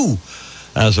do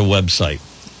as a website.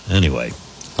 Anyway,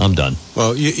 I'm done.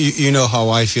 Well, you know how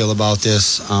I feel about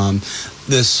this.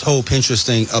 This whole Pinterest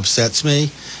thing upsets me.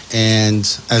 And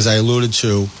as I alluded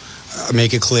to,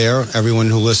 make it clear, everyone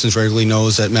who listens regularly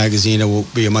knows that Magaziner will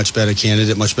be a much better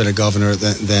candidate, much better governor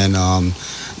than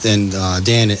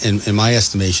Dan, in my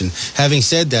estimation. Having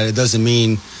said that, it doesn't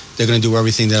mean they're going to do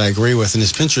everything that I agree with. And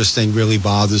this Pinterest thing really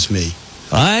bothers me.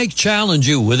 I challenge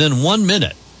you within 1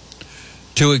 minute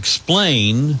to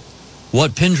explain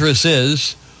what Pinterest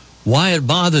is, why it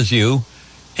bothers you,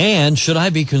 and should I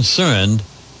be concerned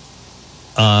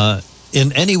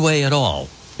in any way at all?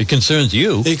 It concerns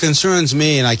you. It concerns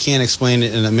me, and I can't explain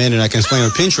it in a minute. I can explain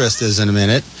what Pinterest is in a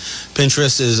minute.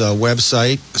 Pinterest is a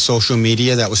website, social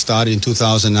media that was started in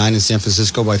 2009 in San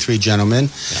Francisco by 3 gentlemen.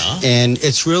 Yeah. And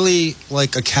it's really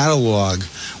like a catalog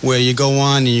where you go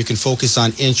on and you can focus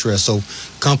on interests. So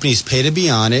companies pay to be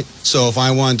on it. So if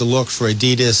I wanted to look for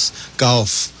Adidas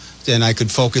golf, then I could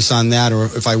focus on that, or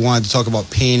if I wanted to talk about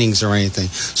paintings or anything.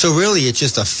 So really, it's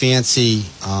just a fancy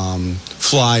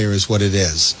flyer is what it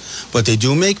is. But they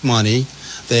do make money.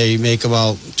 They make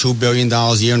about $2 billion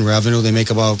a year in revenue. They make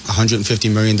about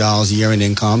 $150 million a year in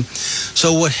income.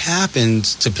 So what happened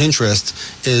to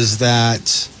Pinterest is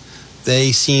that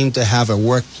they seem to have a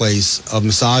workplace of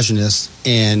misogynists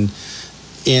and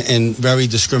very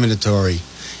discriminatory.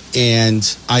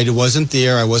 And I wasn't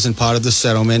there. I wasn't part of the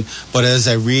settlement. But as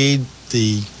I read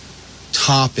the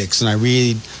topics and I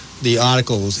read the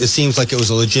articles, it seems like it was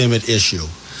a legitimate issue.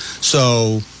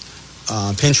 So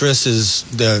Pinterest is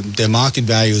their market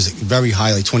value is very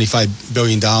high, like $25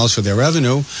 billion for their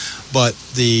revenue. But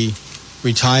the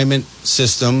retirement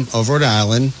system of Rhode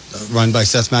Island, run by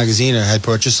Seth Magaziner, had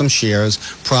purchased some shares,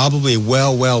 probably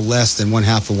well less than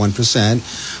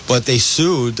 0.5%. But they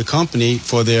sued the company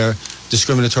for their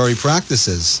discriminatory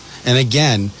practices. And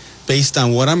again, based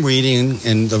on what I'm reading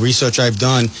and the research I've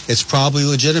done, it's probably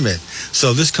legitimate.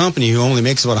 So this company, who only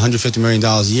makes about $150 million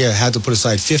a year, had to put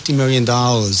aside $50 million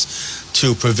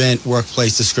to prevent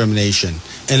workplace discrimination.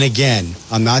 And again,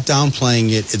 I'm not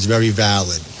downplaying it. It's very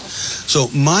valid. So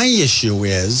my issue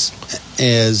is,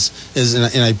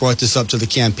 and I brought this up to the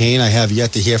campaign, I have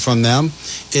yet to hear from them,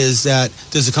 is that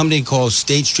there's a company called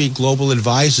State Street Global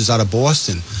Advisors out of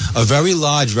Boston, a very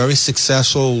large, very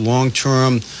successful,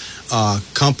 long-term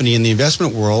company in the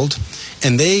investment world,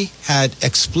 and they had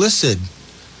explicit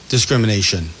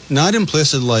discrimination, not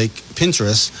implicit like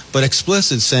Pinterest, but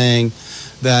explicit, saying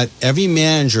that every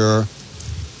manager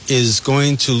is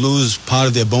going to lose part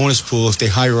of their bonus pool if they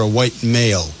hire a white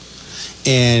male.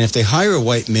 And if they hire a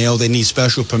white male, they need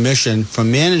special permission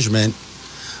from management,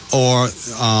 or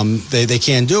they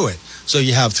can't do it. So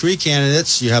you have 3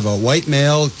 candidates. You have a white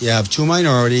male, you have 2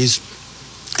 minorities,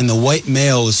 and the white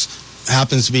male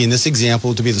happens to be, in this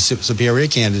example, to be the superior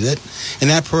candidate. And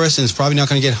that person is probably not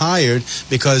going to get hired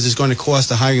because it's going to cost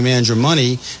the hiring manager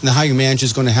money, and the hiring manager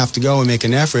is going to have to go and make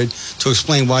an effort to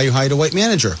explain why you hired a white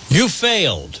manager. You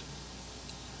failed.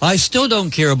 I still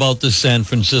don't care about this San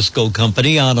Francisco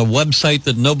company on a website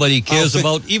that nobody cares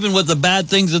about, even with the bad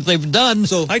things that they've done.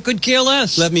 So I could care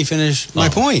less. Let me finish my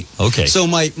point. Okay. So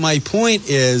my point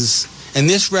is, and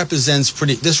this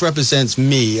represents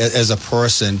me as a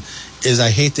person, is I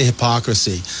hate the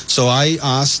hypocrisy. So I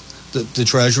asked the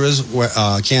Treasurer's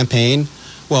campaign,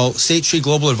 well, State Street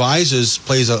Global Advisors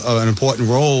plays an important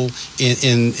role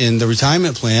in the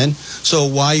retirement plan, so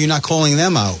why are you not calling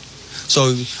them out?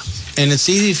 So, and it's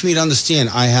easy for me to understand.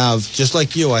 I have, just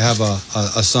like you, I have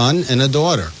a son and a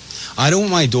daughter. I don't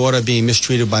want my daughter being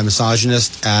mistreated by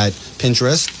misogynists at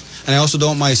Pinterest, and I also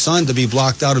don't want my son to be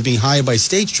blocked out of being hired by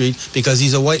State Street because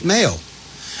he's a white male.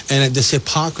 And this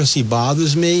hypocrisy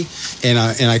bothers me, and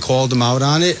I called them out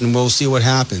on it, and we'll see what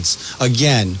happens.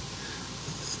 Again,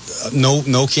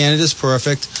 no candidate's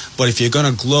perfect, but if you're going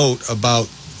to gloat about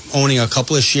owning a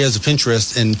couple of shares of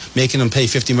Pinterest and making them pay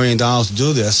 $50 million to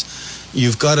do this,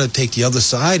 you've got to take the other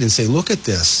side and say, look at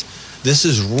this. This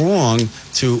is wrong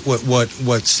to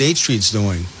what State Street's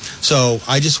doing. So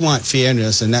I just want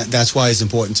fairness, and that's why it's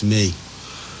important to me.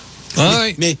 All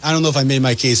right. I don't know if I made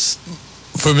my case.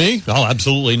 For me? Oh,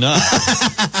 absolutely not.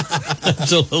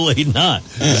 Absolutely not.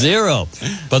 0.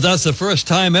 But that's the first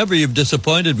time ever you've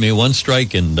disappointed me. 1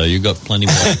 strike, and you got plenty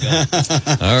more to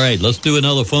go. All right, let's do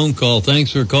another phone call.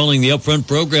 Thanks for calling the Upfront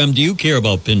program. Do you care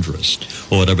about Pinterest,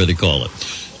 or whatever they call it?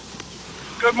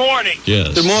 Good morning.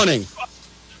 Yes. Good morning.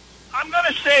 I'm going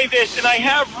to say this, and I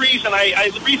have reason.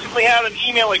 I recently had an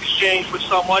email exchange with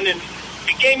someone, and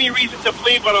it gave me reason to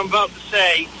believe what I'm about to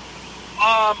say.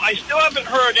 I still haven't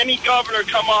heard any governor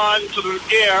come on to the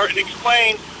air and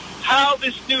explain how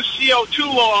this new CO2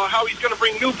 law, how he's going to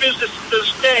bring new business to the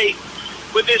state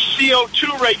with this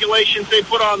CO2 regulations they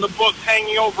put on the books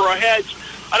hanging over our heads.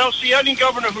 I don't see any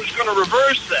governor who's going to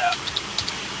reverse that.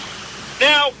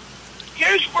 Now,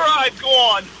 here's where I've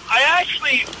gone. I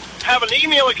actually have an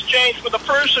email exchange with a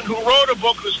person who wrote a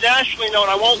book who's nationally known.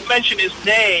 I won't mention his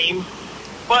name,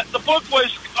 but the book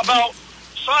was about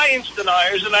science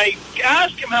deniers, and I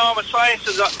asked him how I'm a science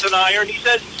denier, and he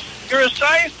says, you're a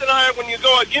science denier when you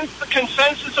go against the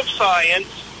consensus of science,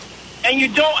 and you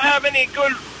don't have any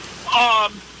good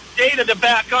data to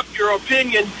back up your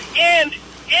opinion, and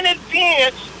in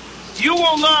advance, you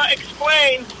will not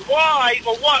explain why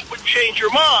or what would change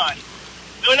your mind.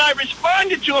 When I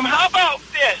responded to him, how about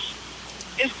this?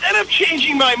 Instead of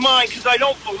changing my mind because I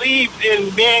don't believe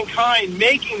in mankind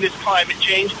making this climate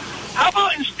change, how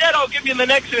about instead I'll give you the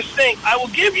next thing. I will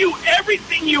give you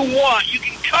everything you want. You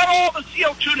can cut all the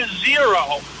CO2 to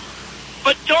zero,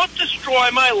 but don't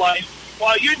destroy my life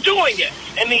while you're doing it.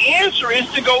 And the answer is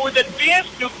to go with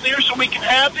advanced nuclear so we can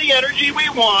have the energy we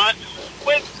want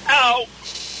without,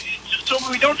 so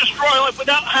we don't destroy life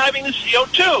without having the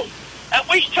CO2. At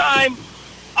which time,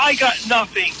 I got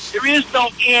nothing. There is no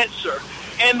answer.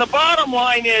 And the bottom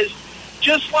line is,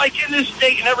 just like in this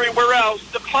state and everywhere else,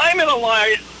 the climate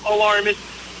alarmists,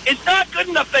 it's not good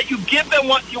enough that you give them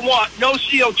what you want, no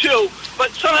CO2,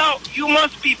 but somehow you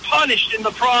must be punished in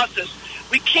the process.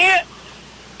 We can't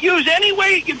use any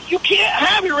way. You can't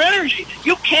have your energy.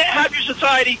 You can't have your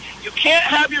society. You can't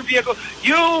have your vehicle.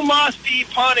 You must be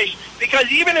punished,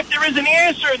 because even if there is an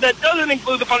answer that doesn't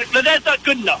include the punishment, that's not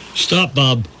good enough. Stop,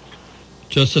 Bob.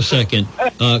 Just a second.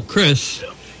 Chris,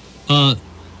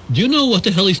 do you know what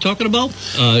the hell he's talking about?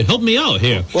 Help me out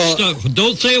here. Well,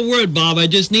 don't say a word, Bob. I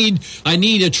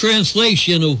need a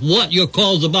translation of what your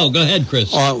call's about. Go ahead,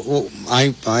 Chris. Well,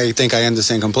 I think I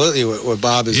understand completely what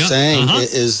Bob is saying.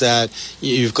 Is that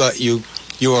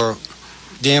you're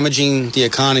damaging the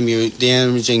economy,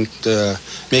 you're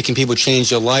making people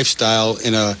change their lifestyle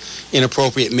in a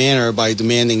inappropriate manner by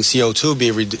demanding CO2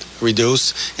 be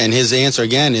reduced. And his answer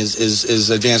again is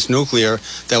advanced nuclear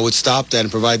that would stop that and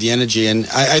provide the energy. And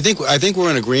I think we're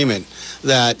in agreement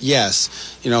that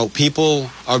yes, people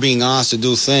are being asked to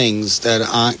do things that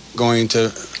aren't going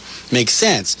to make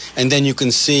sense. And then you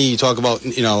can see, you talk about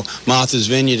Martha's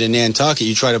Vineyard in Nantucket.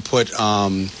 You try to put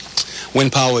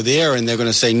wind power there, and they're going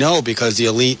to say no because the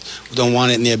elite don't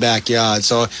want it in their backyard.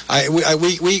 So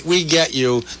we get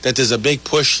you that there's a big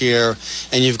push here,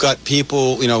 and you've got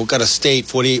people, got a state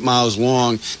 48 miles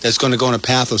long that's going to go on a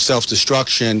path of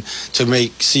self-destruction to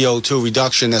make CO2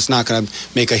 reduction. That's not going to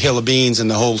make a hill of beans in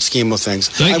the whole scheme of things.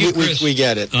 Thank you, Chris. We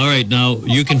get it. All right, now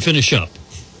you can finish up.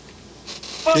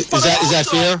 Is that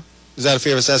fair? Is that a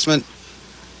fair assessment?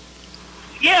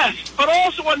 Yes, but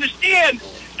also understand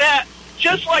that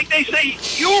just like they say,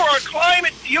 you're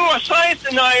a science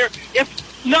denier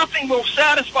if nothing will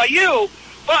satisfy you.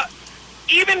 But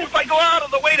even if I go out of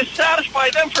the way to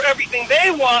satisfy them for everything they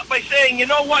want by saying, you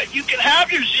know what, you can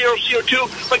have your zero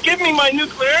CO2, but give me my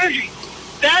nuclear energy,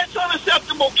 that's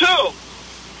unacceptable too.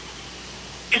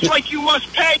 It's like you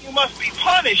must pay, you must be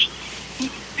punished.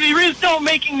 There is no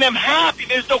making them happy.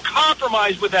 There's no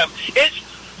compromise with them. It's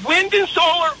wind and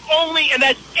solar only, and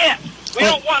that's it. We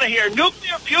don't want to hear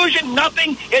nuclear fusion,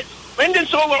 nothing. It's wind and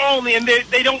solar only, and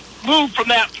they don't move from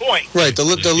that point. Right.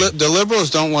 The liberals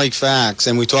don't like facts,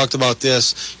 and we talked about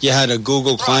this. You had a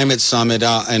Google Climate Summit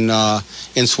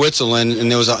in Switzerland,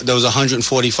 and there was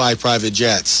 145 private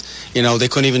jets. They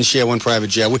couldn't even share one private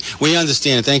jet. We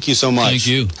understand. Thank you so much. Thank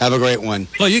you. Have a great one.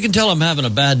 Well, you can tell I'm having a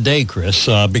bad day, Chris,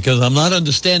 because I'm not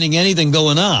understanding anything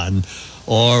going on.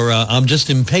 Or I'm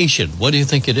just impatient. What do you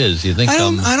think it is? You think I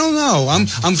don't know.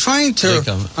 I'm trying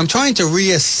to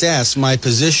reassess my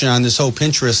position on this whole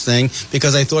Pinterest thing,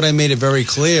 because I thought I made it very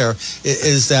clear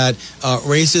is that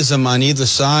racism on either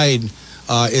side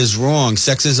is wrong.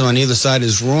 Sexism on either side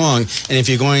is wrong. And if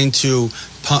you're going to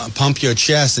pump your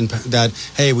chest and that,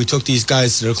 hey, we took these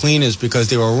guys to the cleaners because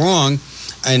they were wrong.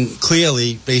 And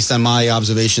clearly, based on my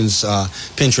observations,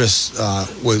 Pinterest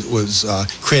was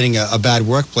creating a bad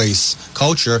workplace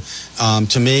culture.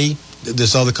 To me,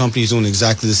 this other company is doing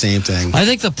exactly the same thing. I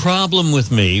think the problem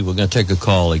with me, we're going to take a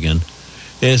call again,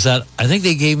 is that I think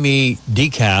they gave me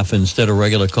decaf instead of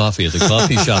regular coffee at the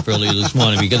coffee shop earlier this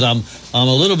morning, because I'm a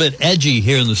little bit edgy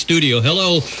here in the studio.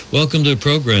 Hello, welcome to the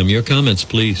program. Your comments,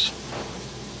 please.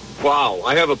 Wow,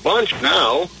 I have a bunch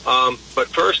now. But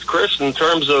first, Chris, in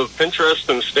terms of Pinterest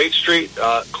and State Street,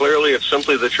 clearly it's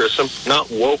simply that you're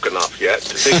not woke enough yet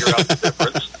to figure out the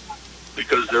difference,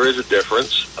 because there is a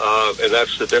difference, and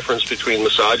that's the difference between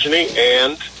misogyny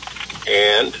and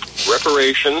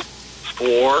reparation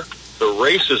for the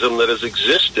racism that has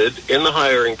existed in the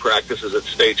hiring practices at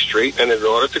State Street. And in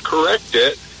order to correct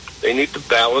it, they need to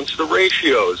balance the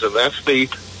ratios, and that's the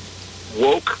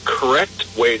woke, correct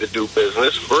way to do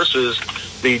business versus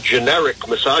the generic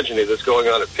misogyny that's going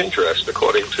on at Pinterest,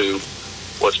 according to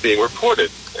what's being reported.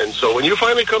 And so when you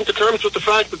finally come to terms with the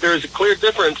fact that there is a clear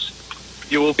difference,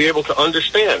 you will be able to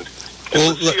understand.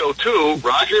 And the CO2,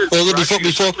 Roger,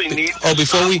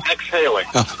 exhaling.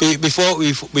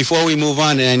 Before we move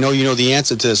on, and I know you know the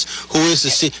answer to this, who is the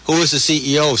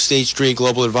CEO of State Street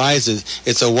Global Advisors?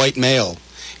 It's a white male.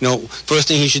 First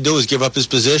thing he should do is give up his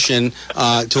position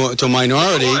to a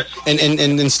minority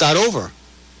and start over.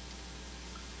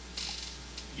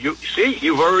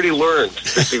 You've already learned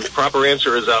that the proper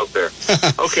answer is out there.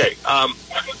 Okay.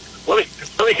 Let me.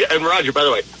 And Roger, by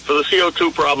the way, for the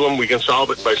CO2 problem, we can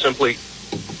solve it by simply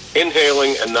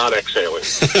inhaling and not exhaling.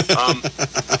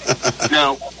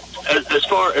 Now, as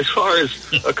far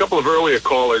as a couple of earlier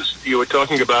callers, you were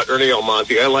talking about Ernie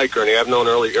Almonte. I like Ernie. I've known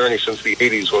Ernie since the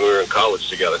 '80s when we were in college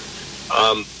together.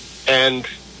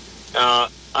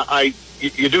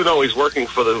 You do know he's working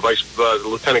for the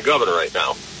lieutenant governor right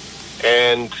now,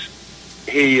 and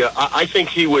I think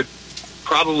he would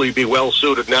probably be well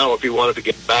suited now if he wanted to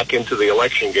get back into the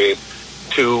election game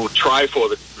to try for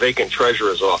the vacant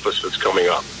treasurer's office that's coming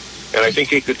up. And I think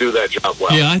he could do that job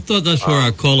well. Yeah, I thought that's where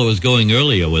our caller was going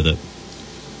earlier with it.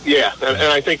 Yeah, and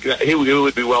I think that he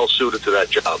would be well suited to that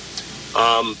job.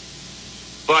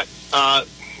 But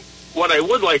what I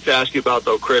would like to ask you about,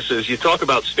 though, Chris, is you talk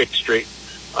about State Street,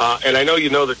 and I know you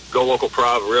know that Go Local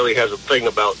Prov really has a thing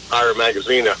about Ira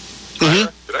Magaziner.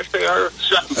 Mm-hmm. Did I say Ira?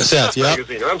 Seth, yeah.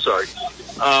 Magaziner, I'm sorry.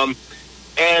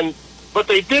 But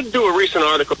they did do a recent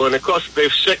article, and of course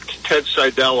they've sicked Ted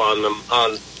Seidel on them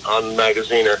on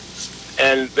Magaziner,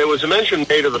 and there was a mention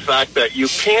made of the fact that you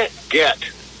can't get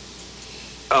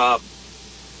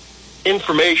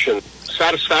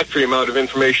satisfactory amount of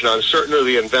information on certain of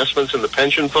the investments in the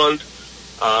pension fund,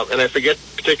 and I forget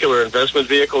particular investment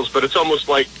vehicles, but it's almost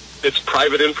like it's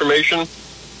private information,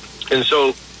 and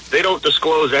so they don't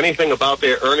disclose anything about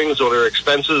their earnings or their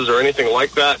expenses or anything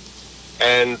like that.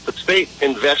 And the state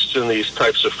invests in these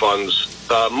types of funds,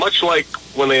 much like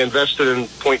when they invested in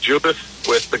Point Judith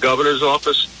with the governor's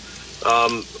office.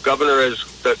 Governor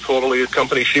is that formerly the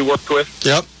company she worked with.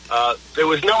 Yep. There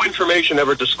was no information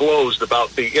ever disclosed about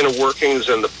the inner workings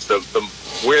and the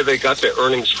where they got their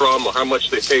earnings from or how much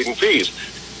they paid in fees.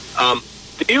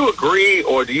 Do you agree,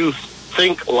 or do you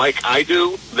think, like I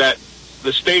do, that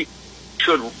the state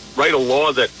should write a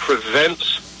law that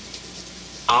prevents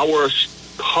our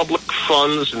public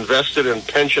funds invested in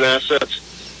pension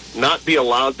assets not be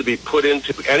allowed to be put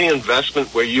into any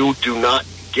investment where you do not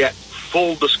get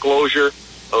full disclosure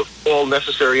of all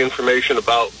necessary information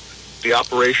about the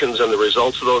operations and the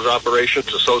results of those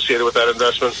operations associated with that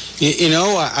investment?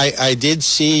 I did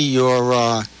see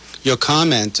your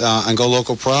comment on Go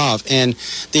Local Prov, and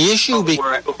the issue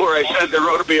where I said there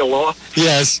ought to be a law.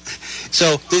 Yes.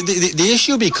 So the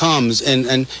issue becomes,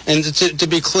 and to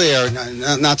be clear,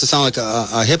 not to sound like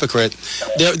a hypocrite,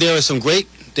 there are some great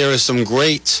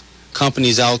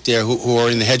companies out there who are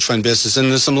in the hedge fund business,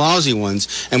 and there's some lousy ones,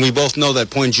 and we both know that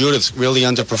Point Judith really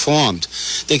underperformed.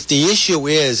 The issue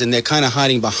is, and they're kind of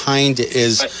hiding behind it,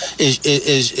 is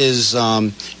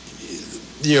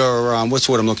your what's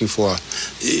the word I'm looking for?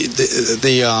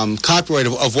 The copyright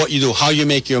of what you do, how you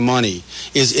make your money.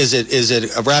 Is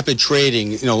it a rapid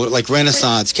trading? Like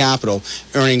Renaissance Capital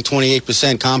earning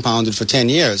 28% compounded for 10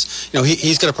 years.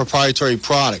 He's got a proprietary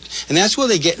product, and that's where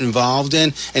they get involved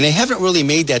in. And they haven't really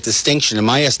made that distinction, in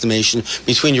my estimation,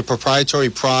 between your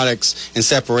proprietary products and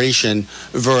separation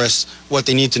versus what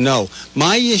they need to know.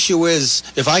 My issue is,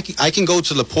 if I can go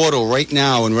to the portal right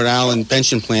now in Rhode Island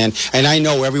Pension Plan, and I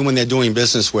know everyone they're doing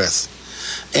business with.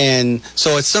 And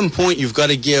so at some point, you've got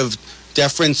to give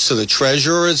deference to the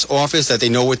treasurer's office that they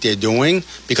know what they're doing,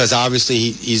 because obviously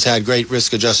he's had great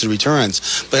risk-adjusted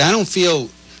returns. But I don't feel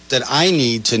that I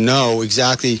need to know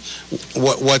exactly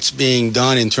what's being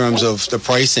done in terms of the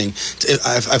pricing.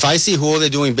 If I see who they're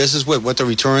doing business with, what the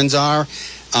returns are,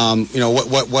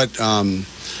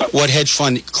 what hedge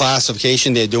fund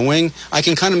classification they're doing, I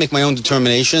can kind of make my own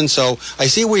determination. So I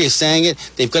see where you're saying it.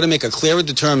 They've got to make a clearer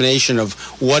determination of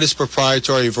what is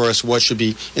proprietary versus what should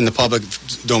be in the public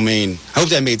domain. I hope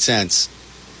that made sense.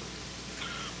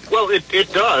 Well,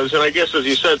 it does, and I guess, as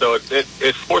you said, though,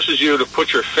 it forces you to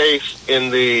put your faith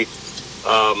in the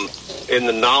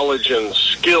knowledge and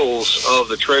skills of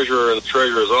the treasurer and the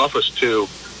treasurer's office to,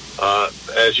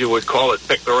 as you would call it,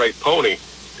 pick the right pony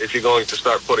if you're going to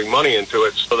start putting money into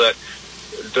it, so that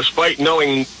despite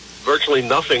knowing virtually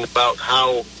nothing about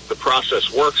how the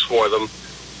process works for them,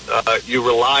 you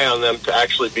rely on them to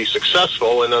actually be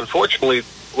successful. And unfortunately,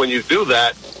 when you do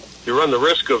that, you run the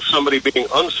risk of somebody being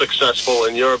unsuccessful,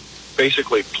 and you're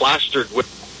basically plastered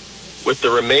with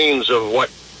the remains of what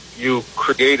you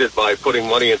created by putting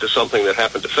money into something that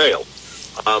happened to fail.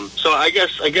 So I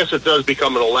guess it does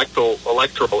become an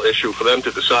electoral issue for them to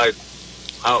decide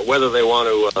whether they want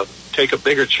to take a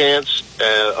bigger chance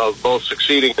of both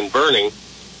succeeding and burning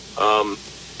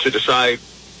to decide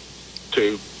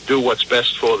to do what's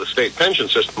best for the state pension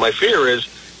system. My fear is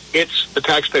it's the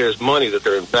taxpayers' money that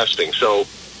they're investing. So,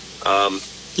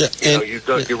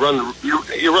 you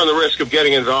run the risk of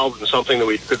getting involved in something that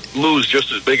we could lose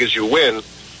just as big as you win.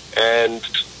 And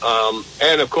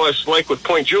of course, like with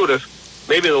Point Judith,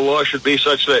 maybe the law should be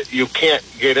such that you can't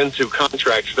get into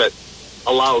contracts that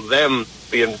allow them,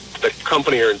 the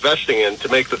company you're investing in, to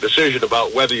make the decision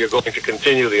about whether you're going to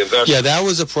continue the investment. Yeah, that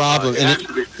was a problem. And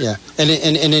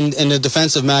in the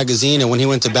Defensive Magazine, and when he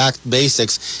went to Back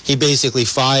Basics, he basically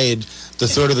fired the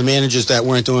third of the managers that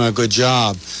weren't doing a good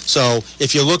job. So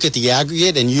if you look at the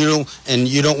aggregate, and you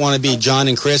don't want to be John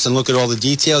and Chris and look at all the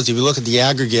details, if you look at the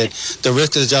aggregate, the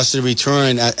risk-adjusted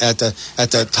return at the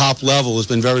top level has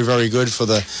been very, very good for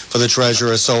the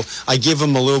treasurer. So I give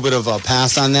him a little bit of a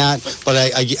pass on that, but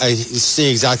I see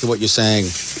exactly what you're saying.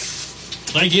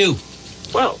 Thank you.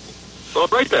 Well, all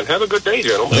right then. Have a good day,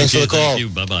 gentlemen. Thanks for the call. Thank you.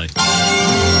 Bye-bye.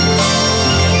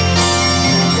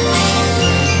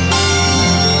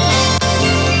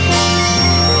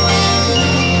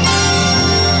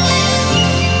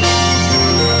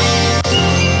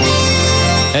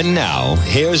 And now,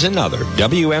 here's another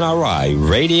WNRI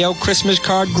radio Christmas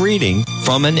card greeting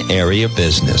from an area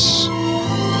business.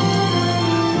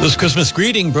 This Christmas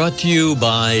greeting brought to you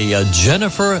by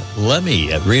Jennifer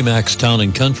Lemmy at Remax Town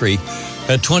and Country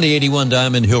at 2081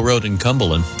 Diamond Hill Road in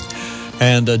Cumberland.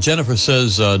 And Jennifer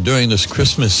says during this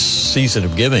Christmas season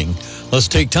of giving, let's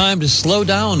take time to slow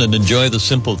down and enjoy the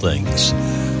simple things.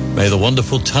 May the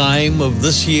wonderful time of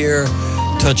this year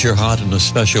touch your heart in a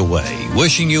special way.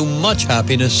 Wishing you much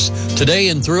happiness today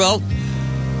and throughout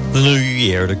the new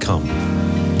year to come.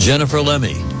 Jennifer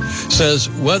Lemmy says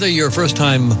whether you're a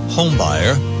first-time home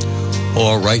buyer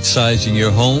or right-sizing your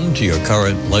home to your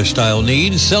current lifestyle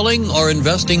needs, selling or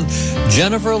investing,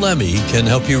 Jennifer Lemmy can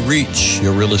help you reach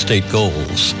your real estate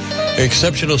goals.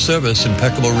 Exceptional service,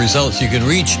 impeccable results. You can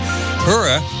reach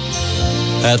her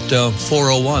at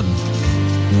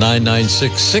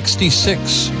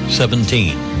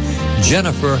 401-996-6617.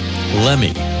 Jennifer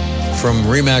Lemmy from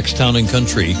Remax Town and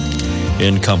Country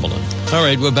in Cumberland. All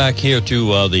right, we're back here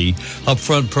to the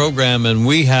Upfront program, and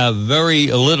we have very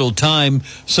little time.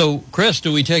 So, Chris,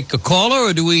 do we take a caller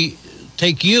or do we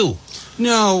take you?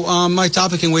 No, my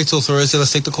topic can wait till Thursday.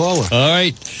 Let's take the caller. All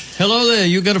right. Hello there.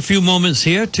 You got a few moments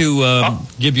here to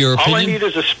give your opinion? All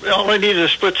I need is a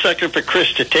split second for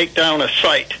Chris to take down a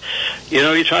site. You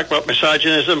know, you talk about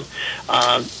misogynism.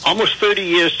 Almost 30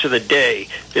 years to the day,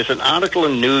 there's an article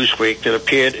in Newsweek that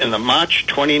appeared in the March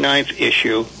 29th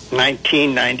issue,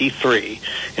 1993,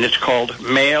 and it's called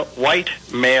White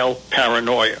Male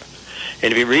Paranoia.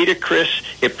 And if you read it, Chris,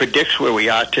 it predicts where we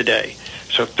are today.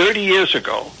 So 30 years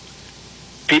ago,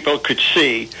 people could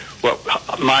see what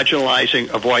marginalizing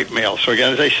of white males. So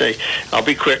again, as I say, I'll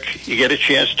be quick. You get a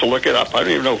chance to look it up. I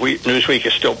don't even know if Newsweek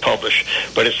is still published,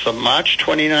 but it's the March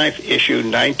 29th issue,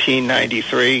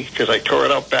 1993, because I tore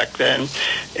it up back then,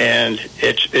 and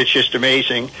it's just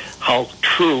amazing how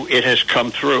true it has come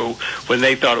through when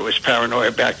they thought it was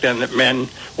paranoia back then that men,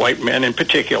 white men in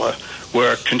particular,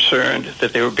 were concerned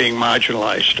that they were being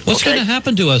marginalized. What's going to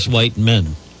happen to us white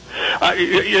men? Are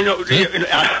they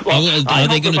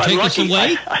going to take us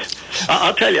away?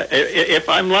 I'll tell you, if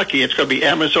I'm lucky, it's going to be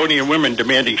Amazonian women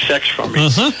demanding sex from me.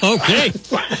 Okay.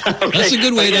 That's a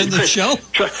good way to end the show.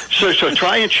 So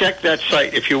try and check that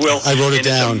site, if you will. I wrote it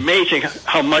down. It's amazing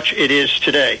how much it is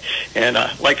today. And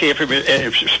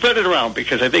spread it around,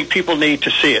 because I think people need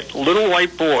to see it. Little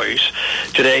white boys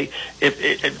today,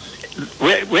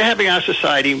 we're having our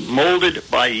society molded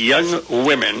by young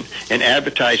women in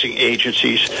advertising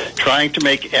agencies trying to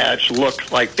make ads look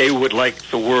like they would like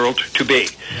the world to be.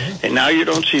 And now you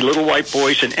don't see little white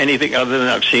boys in anything other than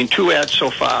I've seen 2 ads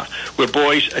so far where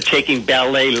boys are taking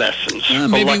ballet lessons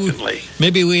reluctantly.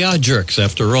 Maybe we are jerks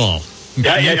after all.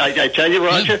 I tell you,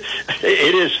 Roger,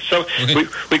 it is. So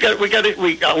we got it.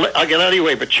 I'll get out of your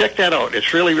way, but check that out.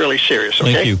 It's really, really serious.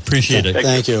 Okay? Thank you. Appreciate it.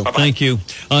 Thank you. Bye-bye. Thank you.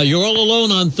 You're all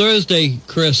alone on Thursday,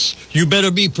 Chris. You better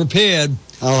be prepared.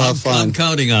 I'll have fun. I'm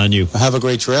counting on you. Have a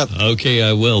great trip. Okay,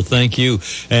 I will. Thank you.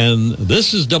 And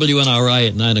this is WNRI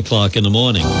at 9 o'clock in the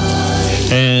morning.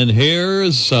 And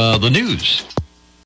here's the news.